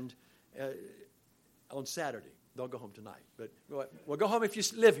and on Saturday. Don't go home tonight. But well, go home if you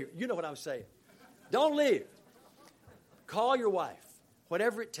live here. You know what I'm saying. Don't leave. Call your wife,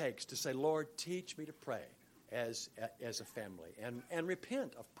 whatever it takes, to say, Lord, teach me to pray as a family and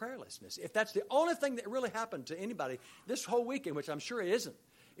repent of prayerlessness. If that's the only thing that really happened to anybody this whole weekend, which I'm sure it isn't,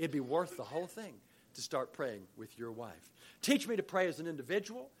 it'd be worth the whole thing to start praying with your wife. Teach me to pray as an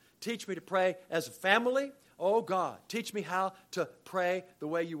individual. Teach me to pray as a family. Oh, God, teach me how to pray the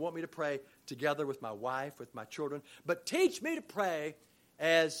way you want me to pray together with my wife, with my children. But teach me to pray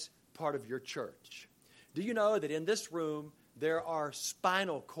as part of your church. Do you know that in this room, there are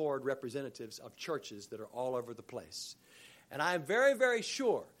spinal cord representatives of churches that are all over the place? And I am very, very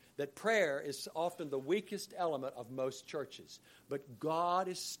sure that prayer is often the weakest element of most churches. But God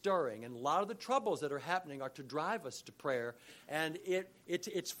is stirring, and a lot of the troubles that are happening are to drive us to prayer. And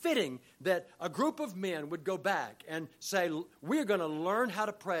it's fitting that a group of men would go back and say, we're going to learn how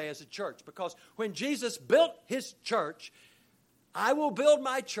to pray as a church. Because when Jesus built His church, I will build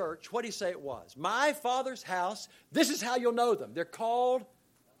my church. What did He say it was? My Father's house. This is how you'll know them. They're called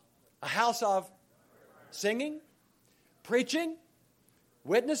a house of singing, preaching,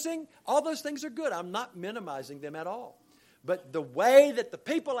 witnessing. All those things are good. I'm not minimizing them at all. But the way that the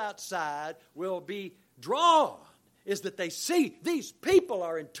people outside will be drawn is that they see these people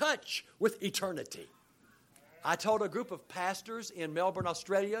are in touch with eternity. I told a group of pastors in Melbourne,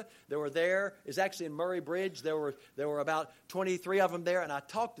 Australia, that were there. It's actually in Murray Bridge. There were about 23 of them there, and I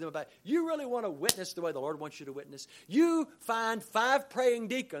talked to them about, you really want to witness the way the Lord wants you to witness? You find 5 praying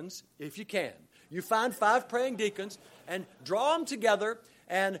deacons, if you can. You find 5 praying deacons and draw them together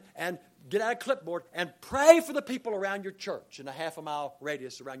and get out a clipboard and pray for the people around your church in a half a mile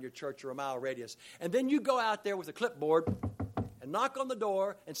radius around your church or a mile radius. And then you go out there with a clipboard and knock on the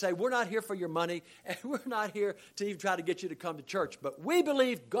door and say, we're not here for your money, and we're not here to even try to get you to come to church. But we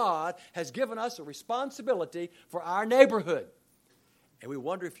believe God has given us a responsibility for our neighborhood. And we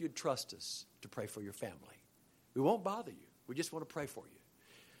wonder if you'd trust us to pray for your family. We won't bother you. We just want to pray for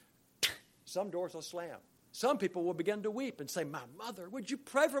you. Some doors will slam. Some people will begin to weep and say, my mother, would you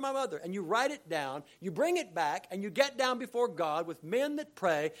pray for my mother? And you write it down, you bring it back, and you get down before God with men that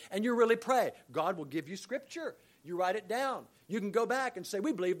pray, and you really pray. God will give you scripture. You write it down. You can go back and say,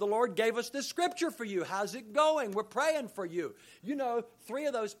 we believe the Lord gave us this scripture for you. How's it going? We're praying for you. You know, 3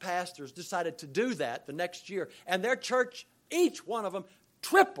 of those pastors decided to do that the next year. And their church, each one of them,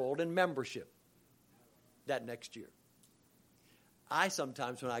 tripled in membership that next year. I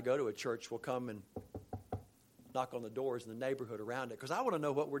sometimes, when I go to a church, will come and knock on the doors in the neighborhood around it because I want to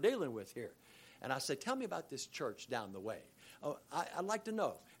know what we're dealing with here. And I say, tell me about this church down the way. Oh, I'd like to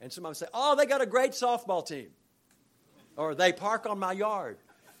know. And somebody will say, oh, they got a great softball team. Or they park on my yard.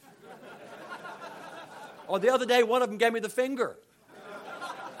 Or the other day, one of them gave me the finger.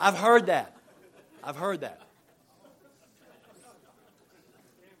 I've heard that.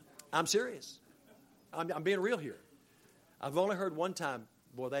 I'm serious. I'm being real here. I've only heard one time,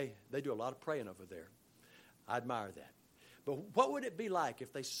 boy, they do a lot of praying over there. I admire that. But what would it be like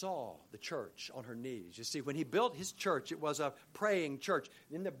if they saw the church on her knees? You see, when he built his church, it was a praying church.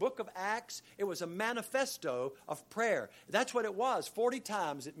 In the book of Acts, it was a manifesto of prayer. That's what it was. 40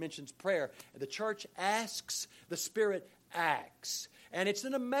 times it mentions prayer. The church asks, the Spirit Acts. And it's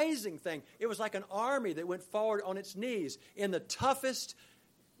an amazing thing. It was like an army that went forward on its knees in the toughest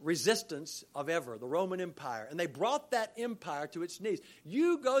resistance of ever, the Roman Empire. And they brought that empire to its knees.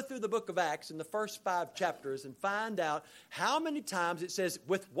 You go through the book of Acts in the first 5 chapters and find out how many times it says,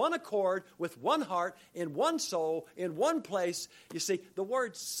 with one accord, with one heart, in one soul, in one place. You see, the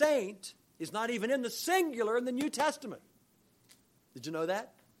word saint is not even in the singular in the New Testament. Did you know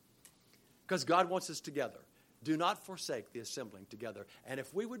that? Because God wants us together. Do not forsake the assembling together. And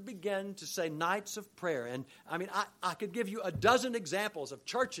if we would begin to say nights of prayer, and I could give you a dozen examples of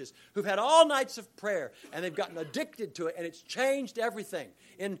churches who've had all nights of prayer, and they've gotten addicted to it, and it's changed everything.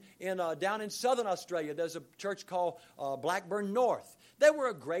 Down in southern Australia, there's a church called Blackburn North. They were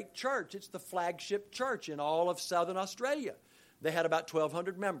a great church. It's the flagship church in all of southern Australia. They had about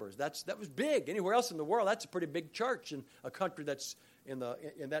 1,200 members. That was big. Anywhere else in the world, that's a pretty big church in a country that's in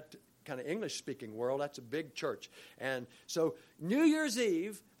that kind of English-speaking world. That's a big church. And so New Year's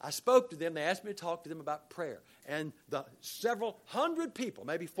Eve, I spoke to them. They asked me to talk to them about prayer. And the several hundred people,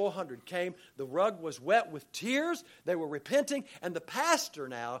 maybe 400, came. The rug was wet with tears. They were repenting. And the pastor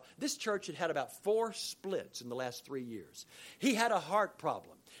now, this church had about 4 splits in the last 3 years. He had a heart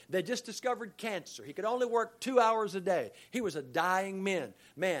problem. They just discovered cancer. He could only work 2 hours a day. He was a dying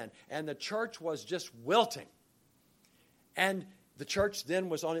man. And the church was just wilting. And the church then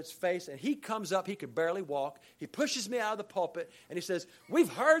was on its face, and he comes up. He could barely walk. He pushes me out of the pulpit, and he says, "We've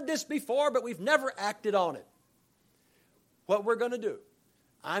heard this before, but we've never acted on it. What we're going to do,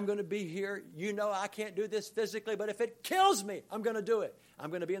 I'm going to be here. You know I can't do this physically, but if it kills me, I'm going to do it. I'm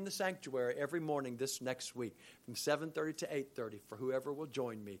going to be in the sanctuary every morning this next week from 7:30 to 8:30 for whoever will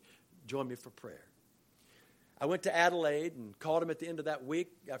join me for prayer." I went to Adelaide and called him at the end of that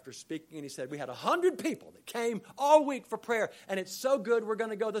week after speaking, and he said, "We had 100 people that came all week for prayer, and it's so good we're going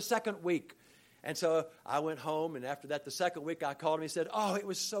to go the second week." And so I went home, and after that, the second week, I called him. He said, "Oh, it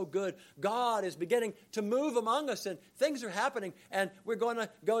was so good. God is beginning to move among us, and things are happening, and we're going to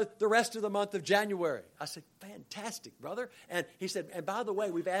go the rest of the month of January." I said, "Fantastic, brother." And he said, "And by the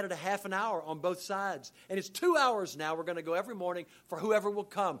way, we've added a half an hour on both sides, and it's 2 hours now. We're going to go every morning for whoever will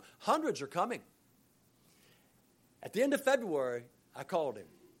come. Hundreds are coming." At the end of February, I called him.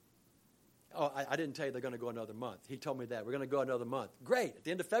 Oh, I didn't tell you they're going to go another month. He told me that. We're going to go another month. Great. At the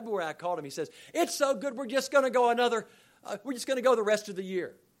end of February, I called him. He says, "It's so good, we're just going to go the rest of the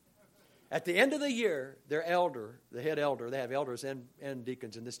year." At the end of the year, their elder, the head elder, they have elders and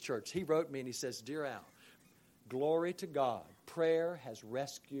deacons in this church. He wrote me and he says, "Dear Al, glory to God. Prayer has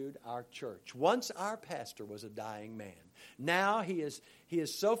rescued our church. Once our pastor was a dying man. Now he is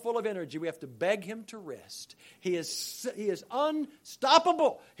so full of energy, we have to beg him to rest. He is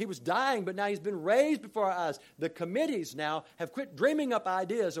unstoppable. He was dying, but now he's been raised before our eyes. The committees now have quit dreaming up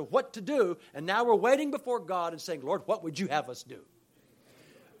ideas of what to do, and now we're waiting before God and saying, 'Lord, what would you have us do?'"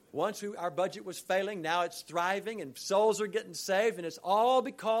 Once our budget was failing, now it's thriving, and souls are getting saved, and it's all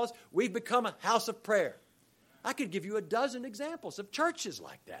because we've become a house of prayer. I could give you a dozen examples of churches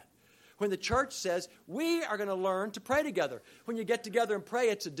like that. When the church says, we are going to learn to pray together. When you get together and pray,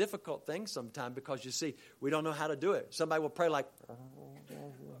 it's a difficult thing sometimes because, you see, we don't know how to do it. Somebody will pray like,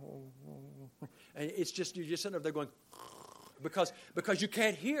 and it's just, you're just sitting there going, because you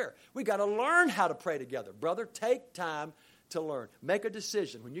can't hear. We got to learn how to pray together. Brother, take time to learn. Make a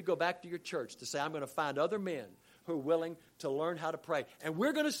decision when you go back to your church to say, I'm going to find other men who are willing to learn how to pray. And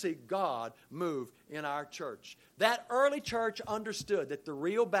we're going to see God move in our church. That early church understood that the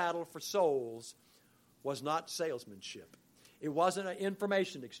real battle for souls was not salesmanship. It wasn't an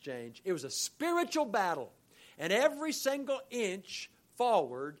information exchange. It was a spiritual battle. And every single inch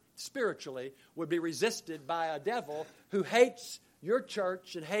forward, spiritually, would be resisted by a devil who hates your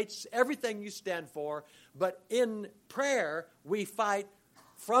church and hates everything you stand for. But in prayer, we fight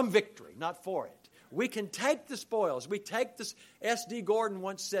from victory, not for it. We can take the spoils. We take this. S.D. Gordon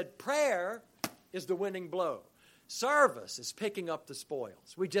once said, prayer is the winning blow. Service is picking up the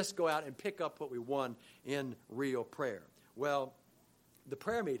spoils. We just go out and pick up what we won in real prayer. Well, the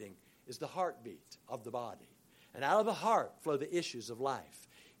prayer meeting is the heartbeat of the body. And out of the heart flow the issues of life.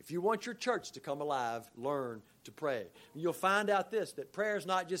 If you want your church to come alive, learn to pray. You'll find out this, that prayer is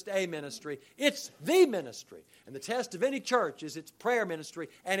not just a ministry, it's the ministry. And the test of any church is its prayer ministry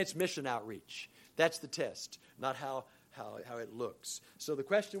and its mission outreach. That's the test, not how it looks. So the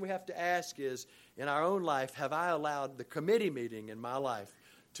question we have to ask is, in our own life, have I allowed the committee meeting in my life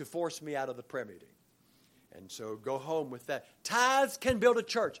to force me out of the prayer meeting? And so go home with that. Tithes can build a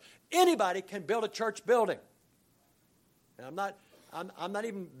church. Anybody can build a church building. And I'm not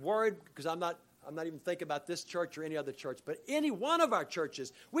even worried because I'm not even thinking about this church or any other church. But any one of our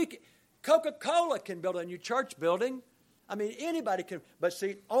churches, Coca-Cola can build a new church building. I mean, anybody can, but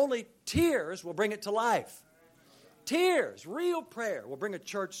see, only tears will bring it to life. Tears, real prayer will bring a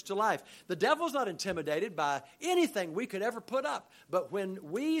church to life. The devil's not intimidated by anything we could ever put up. But when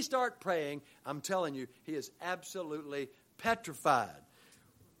we start praying, I'm telling you, he is absolutely petrified.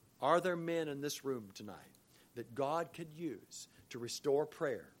 Are there men in this room tonight that God could use to restore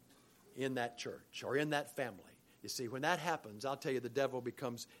prayer in that church or in that family? You see, when that happens, I'll tell you, the devil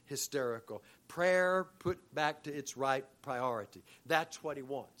becomes hysterical. Prayer put back to its right priority. That's what he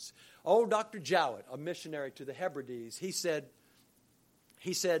wants. Old Dr. Jowett, a missionary to the Hebrides, he said,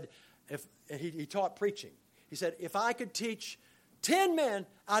 if he taught preaching. He said, if I could teach 10 men,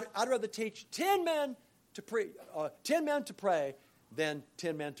 I'd rather teach 10 men to pray than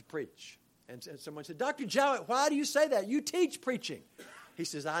 10 men to preach. And someone said, Dr. Jowett, why do you say that? You teach preaching. He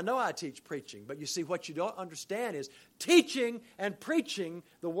says, I know I teach preaching, but you see, what you don't understand is teaching and preaching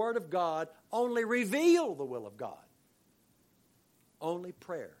the Word of God only reveal the will of God. Only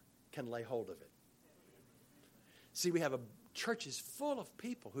prayer can lay hold of it. See, we have churches full of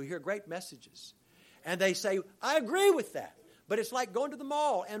people who hear great messages, and they say, I agree with that, but it's like going to the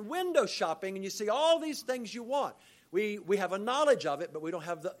mall and window shopping, and you see all these things you want. We have a knowledge of it, but we don't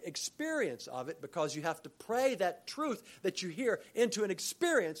have the experience of it, because you have to pray that truth that you hear into an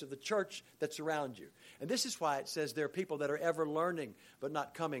experience of the church that's around you. And this is why it says there are people that are ever learning but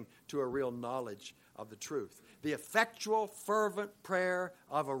not coming to a real knowledge of the truth. The effectual, fervent prayer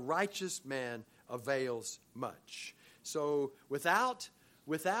of a righteous man avails much. So without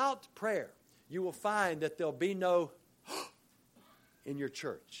prayer, you will find that there'll be no in your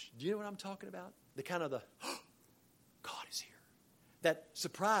church. Do you know what I'm talking about? The kind of the God is here. That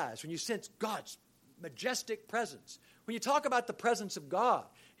surprise when you sense God's majestic presence. When you talk about the presence of God,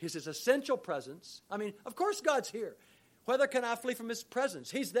 His essential presence. I mean, of course God's here. Whether can I flee from His presence?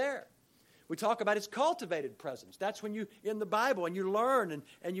 He's there. We talk about His cultivated presence. That's when you, in the Bible, and you learn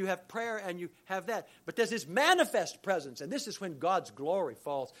and you have prayer and you have that. But there's His manifest presence, and this is when God's glory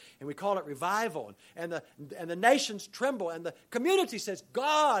falls. And we call it revival. And the nations tremble, and the community says,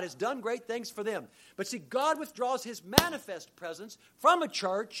 God has done great things for them. But see, God withdraws His manifest presence from a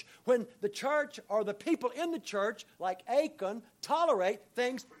church when the church or the people in the church, like Achan, tolerate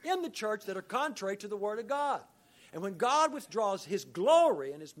things in the church that are contrary to the Word of God. And when God withdraws His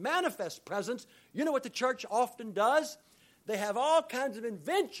glory and His manifest presence, you know what the church often does? They have all kinds of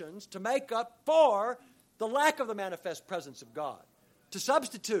inventions to make up for the lack of the manifest presence of God, to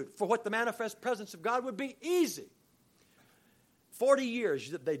substitute for what the manifest presence of God would be easy. 40 years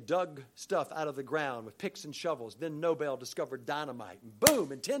they dug stuff out of the ground with picks and shovels. Then Nobel discovered dynamite. And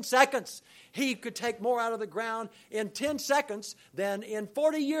boom, in 10 seconds, he could take more out of the ground in 10 seconds than in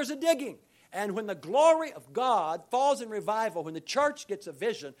 40 years of digging. And when the glory of God falls in revival, when the church gets a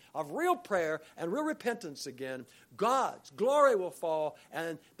vision of real prayer and real repentance again, God's glory will fall,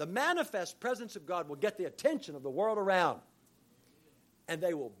 and the manifest presence of God will get the attention of the world around. And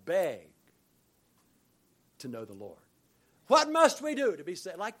they will beg to know the Lord. What must we do to be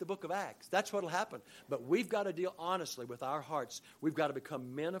saved? Like the book of Acts. That's what will happen. But we've got to deal honestly with our hearts. We've got to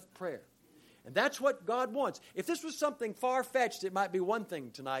become men of prayer. And that's what God wants. If this was something far-fetched, it might be one thing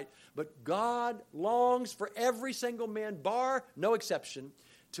tonight. But God longs for every single man, bar no exception,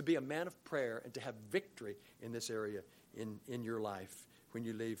 to be a man of prayer and to have victory in this area in your life when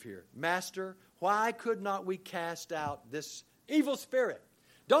you leave here. Master, why could not we cast out this evil spirit?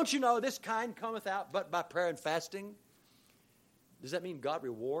 Don't you know this kind cometh out but by prayer and fasting? Does that mean God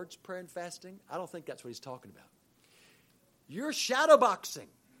rewards prayer and fasting? I don't think that's what He's talking about. You're shadowboxing.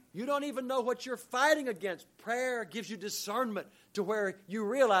 You don't even know what you're fighting against. Prayer gives you discernment to where you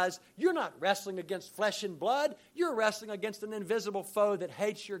realize you're not wrestling against flesh and blood. You're wrestling against an invisible foe that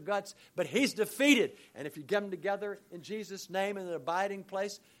hates your guts, but he's defeated. And if you get them together in Jesus' name in an abiding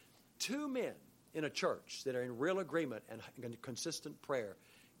place, 2 men in a church that are in real agreement and consistent prayer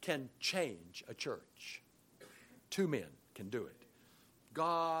can change a church. 2 men can do it.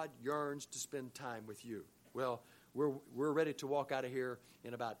 God yearns to spend time with you. Well, we're ready to walk out of here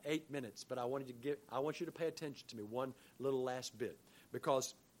in about 8 minutes, but I want you to pay attention to me one little last bit,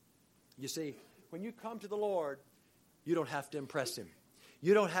 because you see, when you come to the Lord, you don't have to impress Him.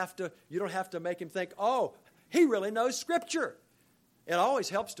 You don't have to make Him think, oh, he really knows Scripture. It always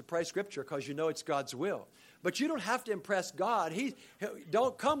helps to pray Scripture because you know it's God's will. But you don't have to impress God.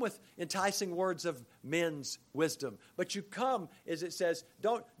 Don't come with enticing words of men's wisdom. But you come, as it says,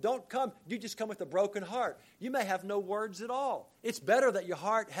 don't come. You just come with a broken heart. You may have no words at all. It's better that your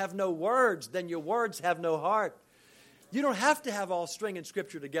heart have no words than your words have no heart. You don't have to have all string and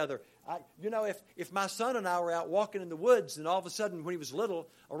Scripture together. If my son and I were out walking in the woods and all of a sudden when he was little,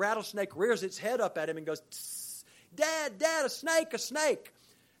 a rattlesnake rears its head up at him and goes, tss, Dad, a snake, a snake.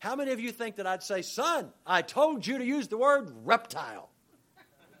 How many of you think that I'd say, son, I told you to use the word reptile?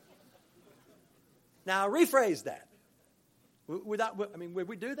 Now, rephrase that. Would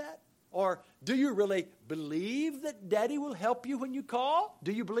we do that? Or do you really believe that Daddy will help you when you call?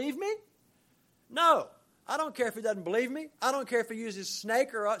 Do you believe me? No. I don't care if he doesn't believe me. I don't care if he uses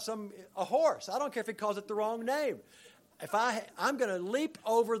snake or a horse. I don't care if he calls it the wrong name. I'm going to leap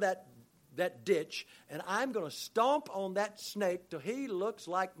over that ditch, and I'm going to stomp on that snake till he looks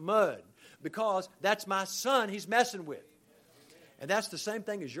like mud, because that's my son he's messing with. And that's the same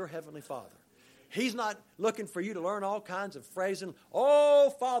thing as your Heavenly Father. He's not looking for you to learn all kinds of phrasing. Oh,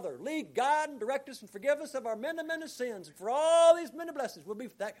 Father, lead, guide, and direct us and forgive us of our many, many sins. And for all these many blessings, we'll be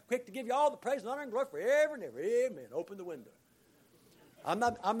that quick to give you all the praise and honor and glory forever and ever. Amen. Open the window. I'm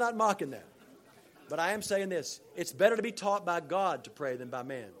not mocking that. But I am saying this. It's better to be taught by God to pray than by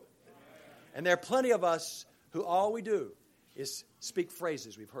man. And there are plenty of us who all we do is speak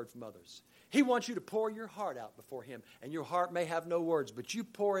phrases we've heard from others. He wants you to pour your heart out before Him. And your heart may have no words, but you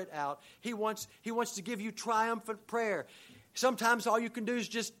pour it out. He wants to give you triumphant prayer. Sometimes all you can do is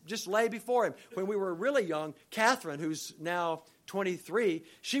just lay before Him. When we were really young, Catherine, who's now 23,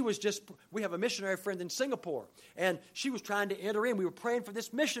 we have a missionary friend in Singapore. And she was trying to enter in. We were praying for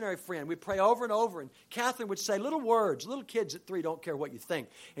this missionary friend. We'd pray over and over. And Catherine would say little words. Little kids at 3 don't care what you think.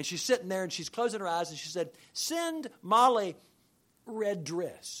 And she's sitting there and she's closing her eyes and she said, "Send Molly red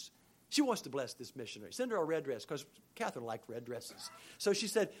dress." She wants to bless this missionary. Send her a red dress, because Catherine liked red dresses. So she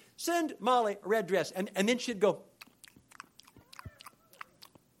said, "Send Molly a red dress." And then she'd go.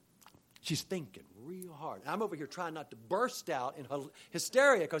 She's thinking real hard. I'm over here trying not to burst out in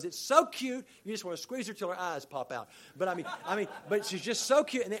hysteria because it's so cute. You just want to squeeze her till her eyes pop out. But but she's just so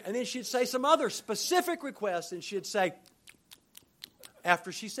cute. And then she'd say some other specific requests, and she'd say,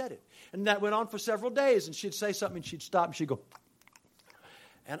 after she said it. And that went on for several days, and she'd say something, and she'd stop, and she'd go.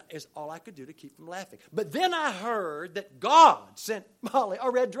 And it's all I could do to keep from laughing. But then I heard that God sent Molly a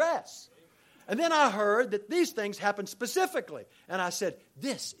red dress. And then I heard that these things happened specifically. And I said,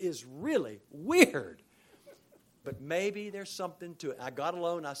 this is really weird. But maybe there's something to it. I got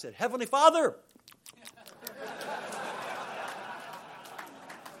alone and I said, "Heavenly Father."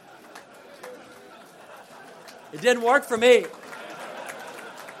 It didn't work for me.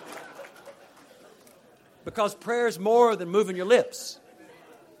 Because prayer is more than moving your lips.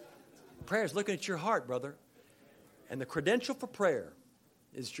 Prayer is looking at your heart, brother. And the credential for prayer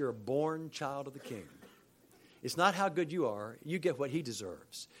is you're a born child of the King. It's not how good you are. You get what He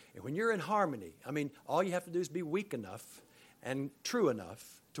deserves. And when you're in harmony, all you have to do is be weak enough and true enough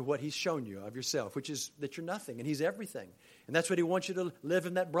to what He's shown you of yourself, which is that you're nothing and He's everything. And that's what He wants you to live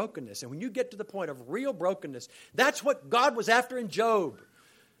in, that brokenness. And when you get to the point of real brokenness, that's what God was after in Job.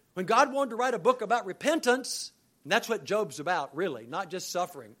 When God wanted to write a book about repentance, and that's what Job's about, really, not just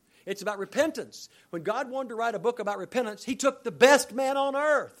suffering. It's about repentance. When God wanted to write a book about repentance, He took the best man on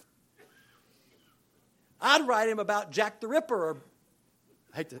earth. I'd write him about Jack the Ripper or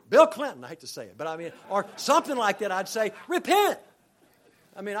Bill Clinton. I hate to say it, but or something like that. I'd say, repent.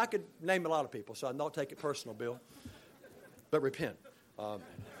 I could name a lot of people, so I don't take it personal, Bill. But repent,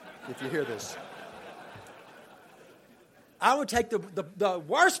 if you hear this. I would take the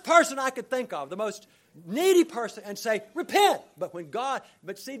worst person I could think of, the most needy person, and say, repent. But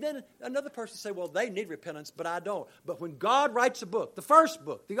then another person say, well, they need repentance, but I don't. But when God writes a book, the first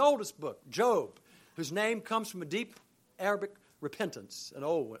book, the oldest book, Job, whose name comes from a deep Arabic repentance, an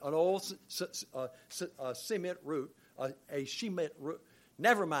old Semitic root, a Shemite root.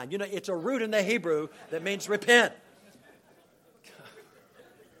 Never mind. It's a root in the Hebrew that means repent.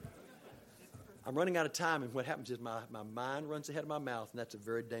 I'm running out of time, and what happens is my mind runs ahead of my mouth, and that's a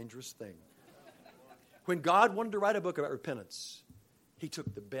very dangerous thing. When God wanted to write a book about repentance, He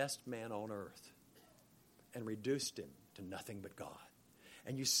took the best man on earth and reduced him to nothing but God.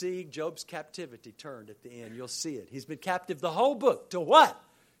 And you see Job's captivity turned at the end. You'll see it. He's been captive the whole book to what?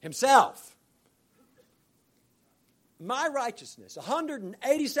 Himself. My righteousness.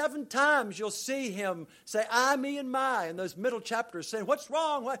 187 times you'll see him say, I, me, and my, in those middle chapters, saying, what's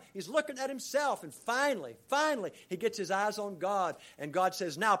wrong? He's looking at himself. And finally, he gets his eyes on God. And God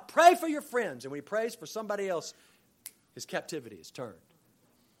says, now pray for your friends. And when he prays for somebody else, his captivity is turned.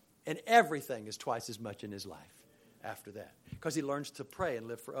 And everything is twice as much in his life after that, because he learns to pray and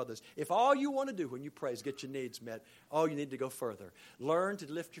live for others. If all you want to do when you pray is get your needs met, you need to go further. Learn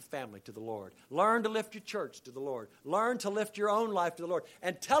to lift your family to the Lord. Learn to lift your church to the Lord. Learn to lift your own life to the Lord.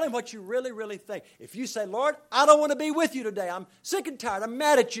 And tell Him what you really, really think. If you say, Lord, I don't want to be with you today. I'm sick and tired. I'm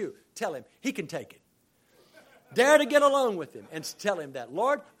mad at you. Tell Him. He can take it. Dare to get alone with Him and tell Him that.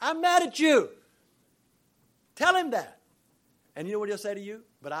 Lord, I'm mad at you. Tell him that. And you know what he'll say to you?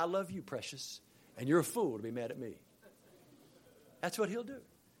 But I love you, precious, and you're a fool to be mad at me. That's what he'll do.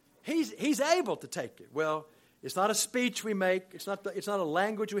 He's able to take it. Well, it's not a speech we make. It's not a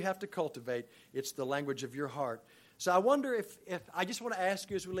language we have to cultivate. It's the language of your heart. So I wonder if I just want to ask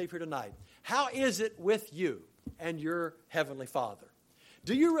you as we leave here tonight, how is it with you and your Heavenly Father?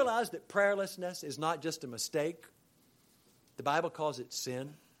 Do you realize that prayerlessness is not just a mistake? The Bible calls it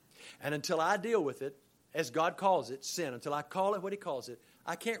sin. And until I deal with it, as God calls it, sin, until I call it what He calls it,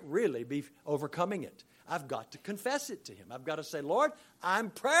 I can't really be overcoming it. I've got to confess it to Him. I've got to say, Lord, I'm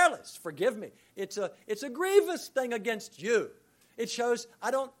prayerless. Forgive me. It's a grievous thing against you. It shows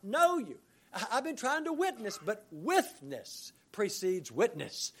I don't know you. I've been trying to witness, but witness precedes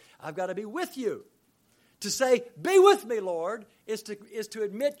witness. I've got to be with you. To say, be with me, Lord, is to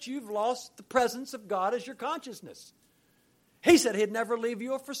admit you've lost the presence of God as your consciousness. He said He'd never leave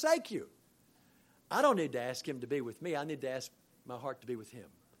you or forsake you. I don't need to ask Him to be with me. I need to ask my heart to be with Him.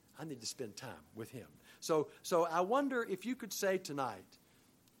 I need to spend time with Him. So I wonder if you could say tonight,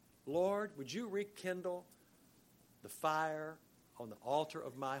 Lord, would you rekindle the fire on the altar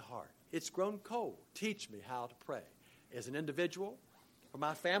of my heart? It's grown cold. Teach me how to pray. As an individual, for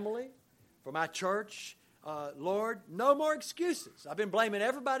my family, for my church, Lord, no more excuses. I've been blaming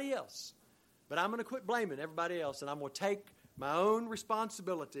everybody else. But I'm going to quit blaming everybody else, and I'm going to take my own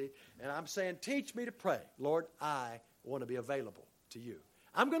responsibility, and I'm saying, teach me to pray. Lord, I want to be available to you.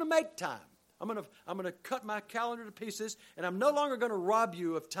 I'm going to make time. I'm going to cut my calendar to pieces, and I'm no longer going to rob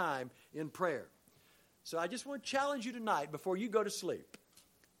you of time in prayer. So I just want to challenge you tonight before you go to sleep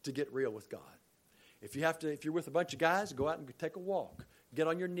to get real with God. If you're with a bunch of guys, go out and take a walk. Get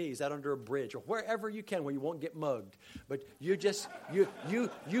on your knees out under a bridge or wherever you can where you won't get mugged. But you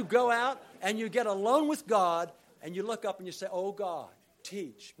go out and you get alone with God and you look up and you say, oh God,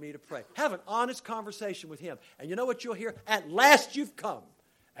 teach me to pray. Have an honest conversation with Him. And you know what you'll hear? At last you've come.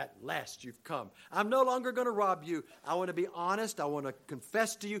 At last you've come. I'm no longer going to rob you. I want to be honest. I want to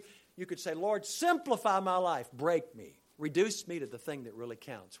confess to you. You could say, Lord, simplify my life. Break me. Reduce me to the thing that really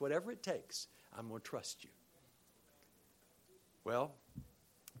counts. Whatever it takes, I'm going to trust you. Well,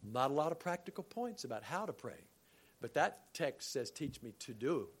 not a lot of practical points about how to pray. But that text says, teach me to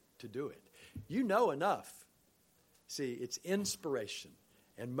do it. You know enough. See, it's inspiration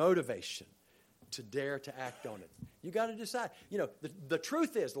and motivation to dare to act on it. You got to decide. You know, the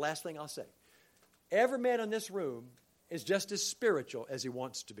truth is, the last thing I'll say, every man in this room is just as spiritual as he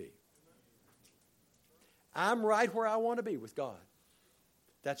wants to be. I'm right where I want to be with God.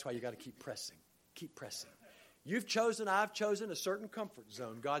 That's why you got to keep pressing. Keep pressing. I've chosen a certain comfort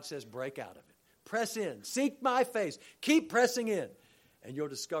zone. God says, break out of it. Press in. Seek my face. Keep pressing in. And you'll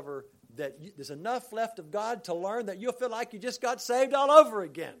discover that there's enough left of God to learn that you'll feel like you just got saved all over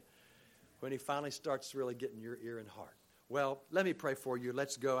again when He finally starts really getting your ear and heart. Well, let me pray for you.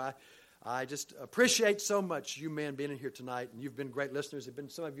 Let's go. I just appreciate so much you men being in here tonight, and you've been great listeners. There have been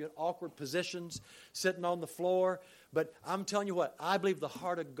some of you in awkward positions, sitting on the floor. But I'm telling you what, I believe the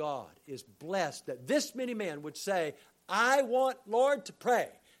heart of God is blessed that this many men would say, I want, Lord, to pray.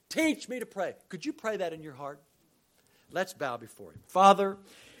 Teach me to pray. Could you pray that in your heart? Let's bow before Him. Father,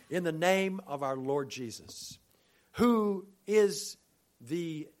 in the name of our Lord Jesus, who is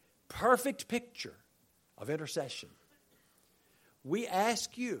the perfect picture of intercession, we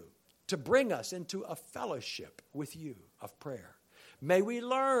ask you to bring us into a fellowship with you of prayer. May we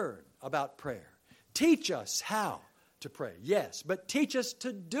learn about prayer. Teach us how to pray, yes, but teach us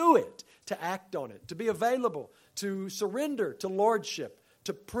to do it, to act on it, to be available, to surrender to lordship,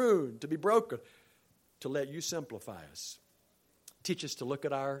 to prune, to be broken, to let you simplify us. Teach us to look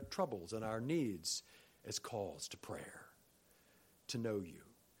at our troubles and our needs as calls to prayer, to know you.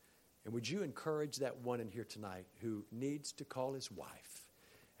 And would you encourage that one in here tonight who needs to call his wife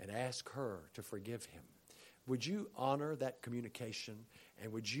and ask her to forgive him? Would you honor that communication,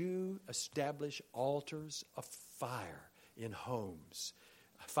 and would you establish altars of fire in homes,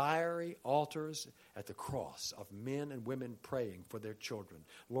 fiery altars at the cross of men and women praying for their children?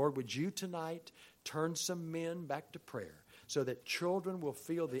 Lord, would you tonight turn some men back to prayer so that children will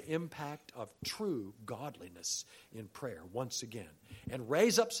feel the impact of true godliness in prayer once again, and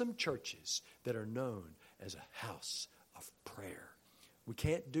raise up some churches that are known as a house of prayer. We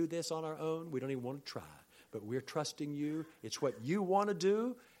can't do this on our own. We don't even want to try. But we're trusting you. It's what you want to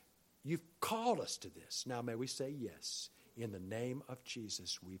do. You've called us to this. Now may we say yes. In the name of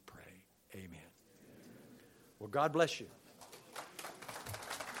Jesus we pray. Amen. Well, God bless you.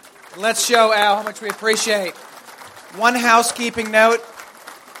 Let's show Al how much we appreciate. One housekeeping note.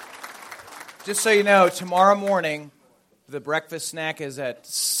 Just so you know, tomorrow morning, the breakfast snack is at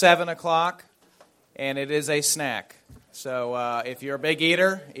 7 o'clock. and it is a snack. So if you're a big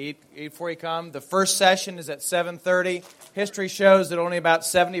eater, eat before you come. The first session is at 7:30. History shows that only about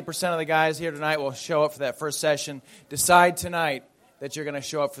 70% of the guys here tonight will show up for that first session. Decide tonight that you're going to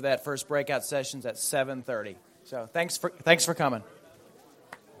show up for that first breakout sessions at 7:30. So thanks for coming.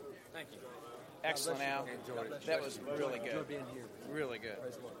 Thank you. Excellent, Al. That was really good. Enjoy being here. Really good.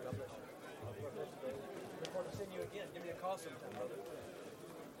 Praise the Lord. God bless you. Look forward to seeing you again. Give me a call sometime, brother.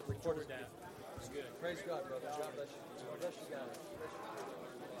 Look forward to that. It's good. Praise God, brother. God bless you. God bless you guys.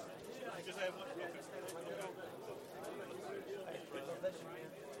 God bless you, man.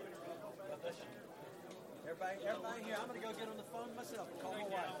 God bless you. Everybody here, I'm going to go get on the phone myself and call my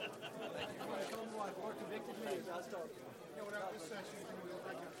wife. I'm going to call my wife. Lord convicted me as I start.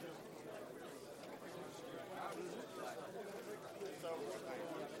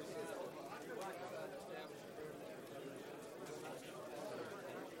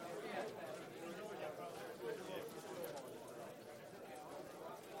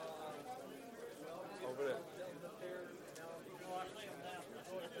 Over there.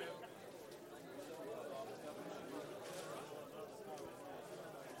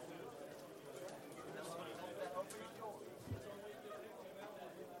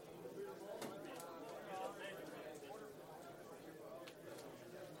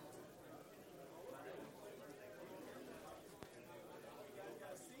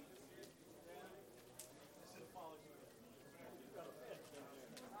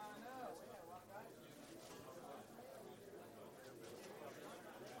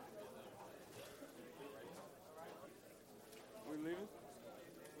 We leaving?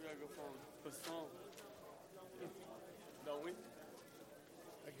 We gotta go for Basson. Don't we?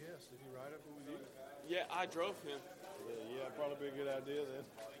 I guess. Did you ride it when we did? Yeah, I drove him. Yeah, probably be a good idea then.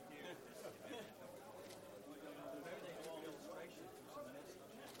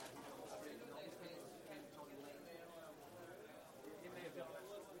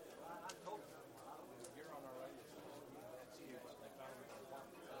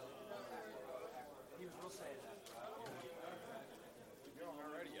 You're on my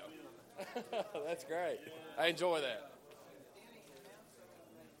radio. That's great. I enjoy that.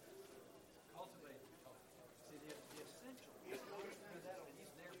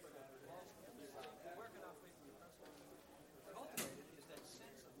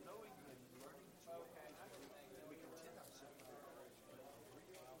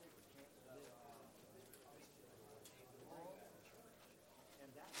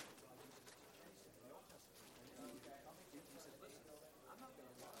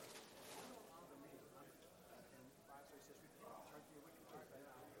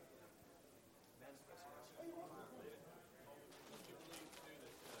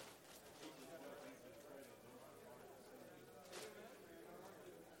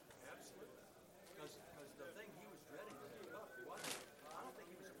 Because the thing he was dreading was the cup. I don't think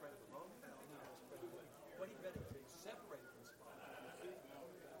he was afraid of the Roman. What he dreaded was being separated from his father.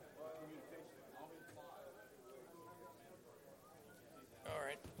 All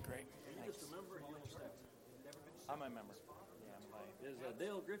right, great. You just remember you don't step. You've never been I'm a member. Yeah, I'm like, Is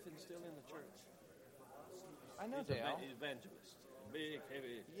Dale Griffin still in the church? I know He's Dale. an evangelist. Big,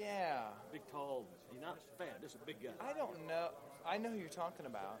 heavy, Yeah. big, tall. He's not fat. Just a big guy. I don't know. I know who you're talking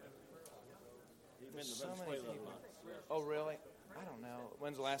about. He's been to So many Venezuela a people. lot. Oh, really? I don't know.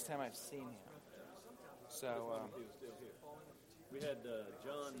 When's the last time I've seen him? So, He was still here. We had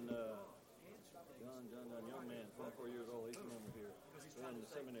John, young man, 24 years old. He's a member here. Going to the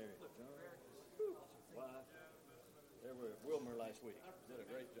seminary. John, wife. They were at Wilmer last week. Did a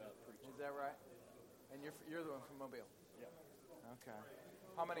great job preaching. is that right? And you're the one from Mobile. Yeah. Okay.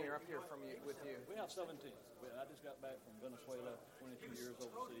 How many are up here from you with you? We have 17. I just got back from Venezuela, 22 years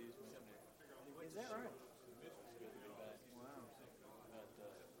overseas. Is that right? It's good to be back. Wow.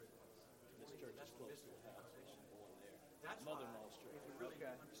 But this church is close to the house. I'm going there. Mother-in-law's church.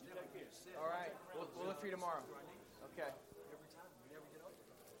 Okay. All right. We'll look for you tomorrow. Okay.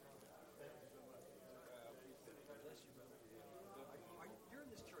 You're in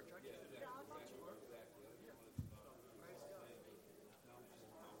this church, aren't you? Yeah, I thought you were.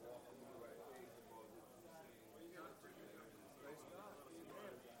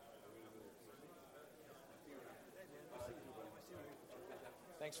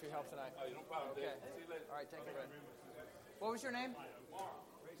 Thanks for your help tonight. Okay. All right, take care, buddy. What was your name?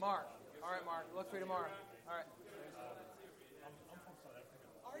 Mark. All right, Mark. Look for you tomorrow. All right.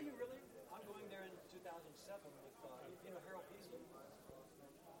 Are you really? I'm going there in 2007 with, Harold Peasley.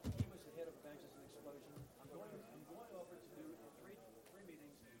 He was the head of Evangelism Explosion. I'm going over to do three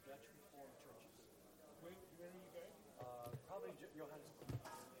meetings in Dutch Reformed churches. Where are you going? Probably Johannesburg.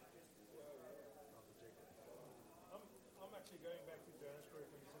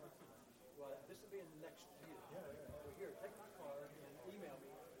 be in the next year. Well, here, take my card and email me.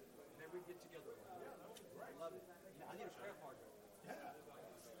 Then we get together. I love it. I need a prayer partner.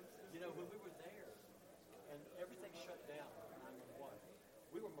 You know, when we were there and everything shut down on 9/11,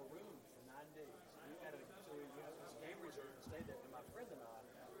 we were marooned for 9 days. We had this game reserve and stayed there. And my friend and I,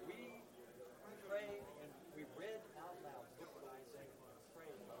 we prayed and we read out loud the book of Isaiah.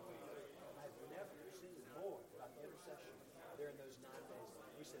 Prayed. I've never seen more about intercession there in those 9 days.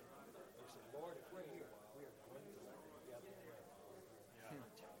 We said, Lord, if we're here, we are going to let it together. I'm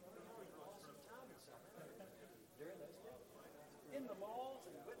telling you, we lost some time in South Africa during those days. In the malls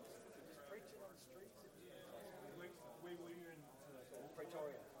and witnessing and just preaching on the streets. Where were you in?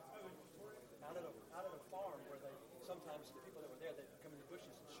 Pretoria. Out at a farm where they sometimes the people that were there, they'd come in the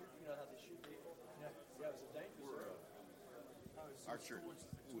bushes and shoot. You know how they shoot people? Yeah, it was a dangerous area. Our church,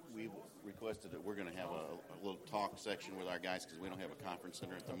 we requested that we're going to have a little talk section with our guys because we don't have a conference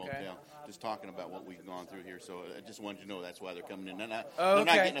center at the motel. Just talking about what we've gone through here. So I just wanted you to know that's why they're coming in. They're not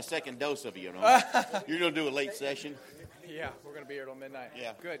getting a second dose of you. You're going to do a late session. Yeah, we're going to be here till midnight.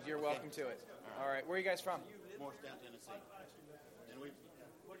 Yeah. Good. You're welcome to it. All right. Where are you guys from? Morristown, Tennessee. And we.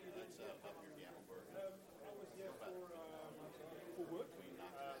 That's up near Gatlinburg. I was there for work.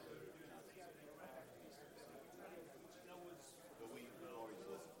 But we always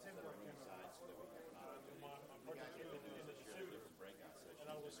listen to the room side so that we can. You guys have been doing this year different breakout sessions. And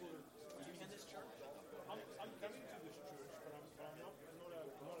I was sort of. Are you in this church? I'm coming to this church, but I'm not a member.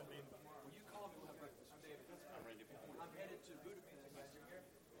 Will you call me? We'll have breakfast. I'm ready to. I'm headed to Budapest. You guys are here?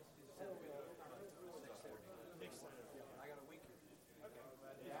 Next Saturday. I got a week here. Okay.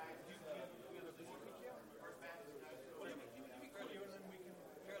 You have a busy week here? Well, let me call you and then we can.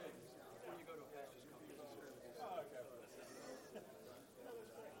 Fairly busy. Before you go to a pastor's conference. Oh, okay.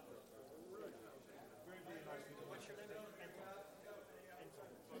 Very, very nice meeting you. What's your name? Your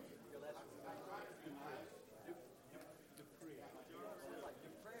last name? Dupree. Sounds like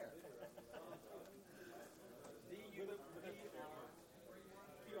your prayer.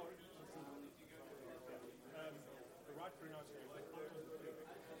 The right pronunciation.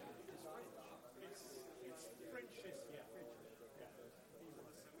 It's French, yeah.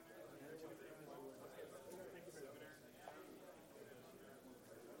 Thank you very much.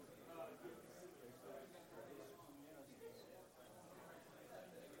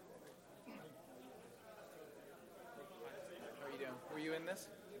 How are you doing? Were you in this?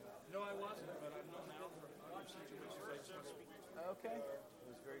 No, I wasn't, but I'm not now for other situations I just want to speak. Okay. It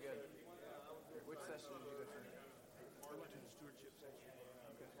was very good. Which session did you go to? I went to the stewardship section.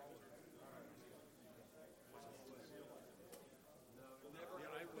 Yeah,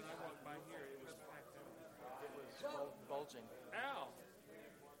 when I walked by here, it was packed out. It was bulging. Ow!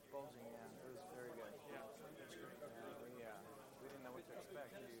 Bulging, yeah. It was very good. Yeah, that's great. We didn't know what to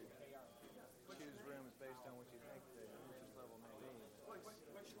expect. You choose rooms based on what you think the interest level may be. But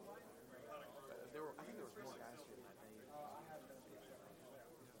I think there was more guys here than I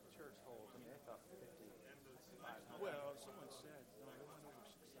church holds. I mean, they thought 500. Well, someone said, no, they went over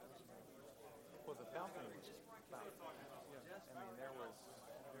 6,000. Well, the balcony was about, I mean, there was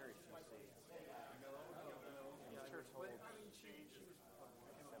very few seats. And the church holds 7,200 or something.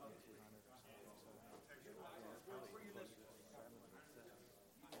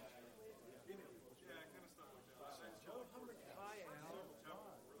 So, probably close to 70.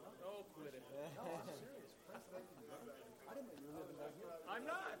 Oh, quit it. No, I'm serious. Pray for me, brother. I didn't know you were living down here. I'm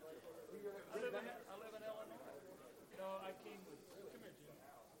not. I live in Illinois. No, I came with, come here, Jim.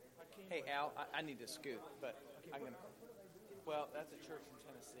 I came Hey, with, Al, I need to scoot, but I'm going to. Well, that's a church from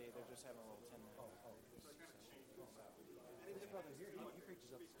Tennessee. They're just having a little 10-minute. This brother here, he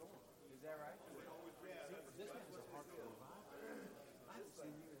preaches up the storm. Is that right? See, this man is a hardcore revival. I haven't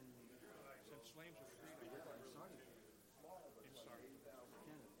seen you in since slaves are free to work. I'm sorry. I'm sorry.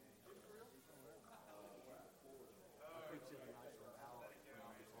 Canada. I preached the other night for Al when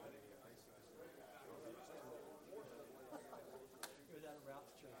I was on the ISIS. Go down to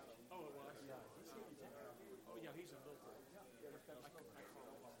Ralph's church. Oh, it was? Yeah, he's here in town. Oh, yeah, he's a local.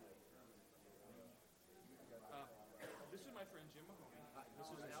 This is my friend Jim Mahoney. This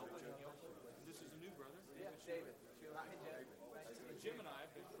is Al Daniel. This is a new brother. Yeah, David. Jim and I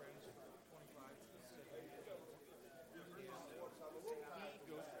have been friends for 25 years. He goes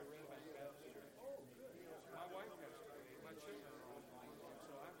to the Ringback Baptist Church. My wife has my children are all mine.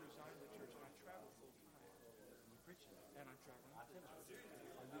 So I've resigned the church and I travel full time. And I'm traveling with Timothy.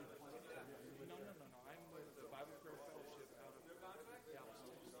 No. I'm with the Bible Prayer Fellowship out of Dallas, Texas.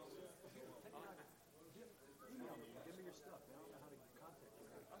 Email me. Give me your stuff. I don't know how to contact you.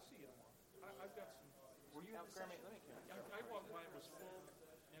 I'll see you tomorrow. I've got some. Were you Now, at the Kermit, session? let me